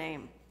your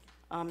name.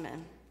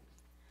 Amen.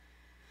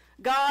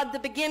 God, the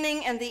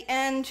beginning and the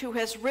end, who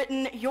has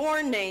written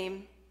your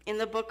name in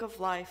the book of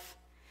life,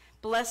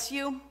 bless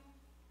you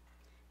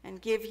and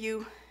give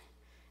you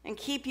and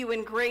keep you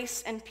in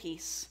grace and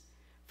peace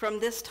from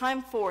this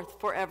time forth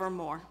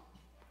forevermore.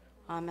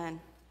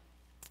 Amen.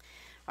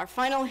 Our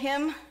final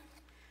hymn,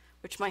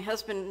 which my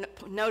husband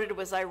noted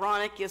was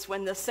ironic, is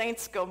 "When the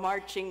Saints Go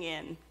Marching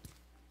In."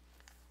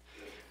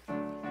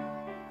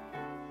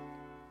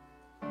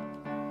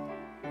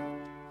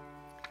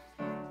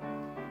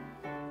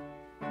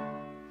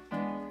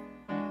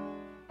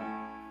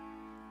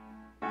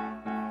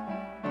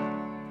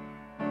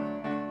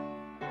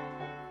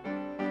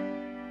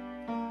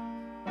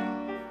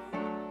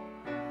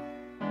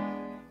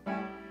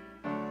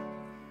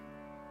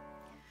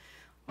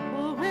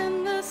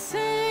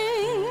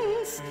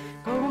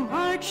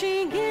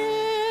 Marching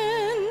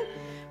in,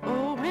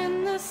 oh,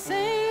 when the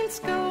saints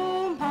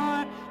go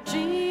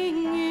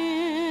marching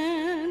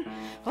in,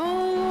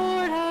 oh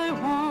Lord, I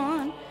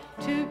want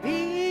to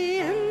be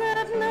in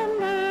that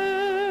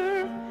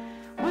number,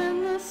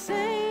 when the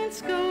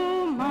saints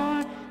go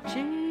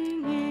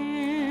marching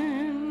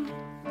in.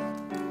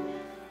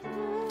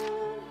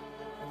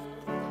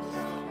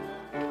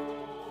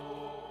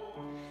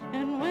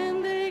 And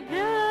when they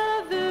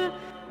gather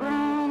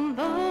round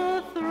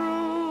the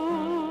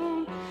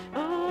throne,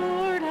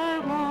 Lord,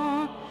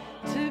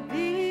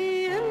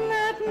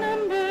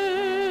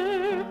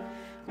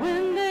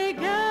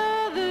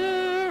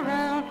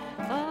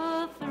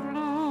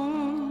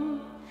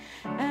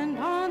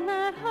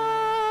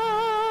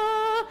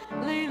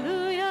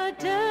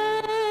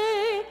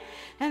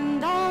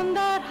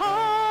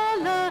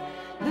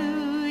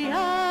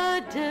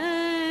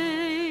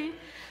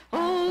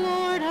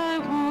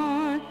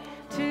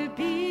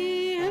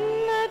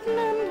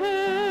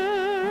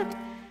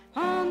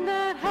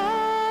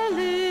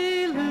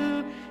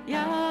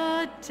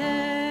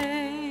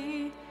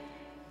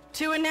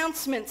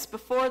 announcements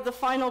before the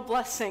final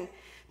blessing.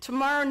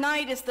 Tomorrow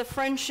night is the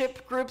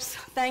friendship group's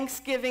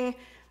Thanksgiving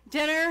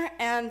dinner,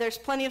 and there's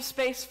plenty of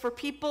space for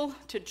people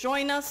to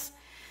join us.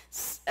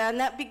 And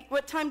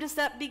what time does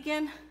that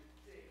begin?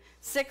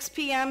 6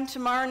 p.m.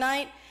 tomorrow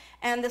night.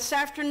 And this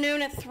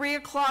afternoon at 3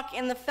 o'clock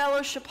in the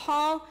fellowship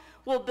hall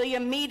will be a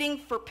meeting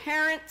for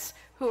parents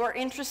who are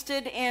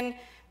interested in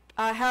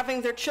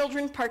having their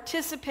children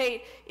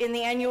participate in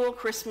the annual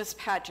Christmas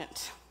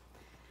pageant.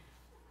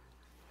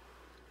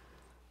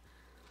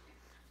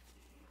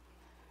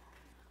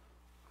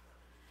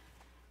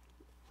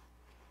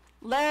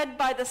 Led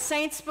by the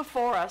saints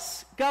before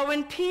us, go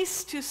in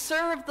peace to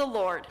serve the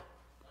Lord.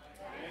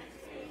 Thanks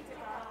be to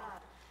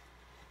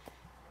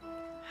God.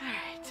 All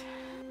right.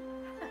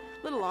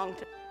 A little long.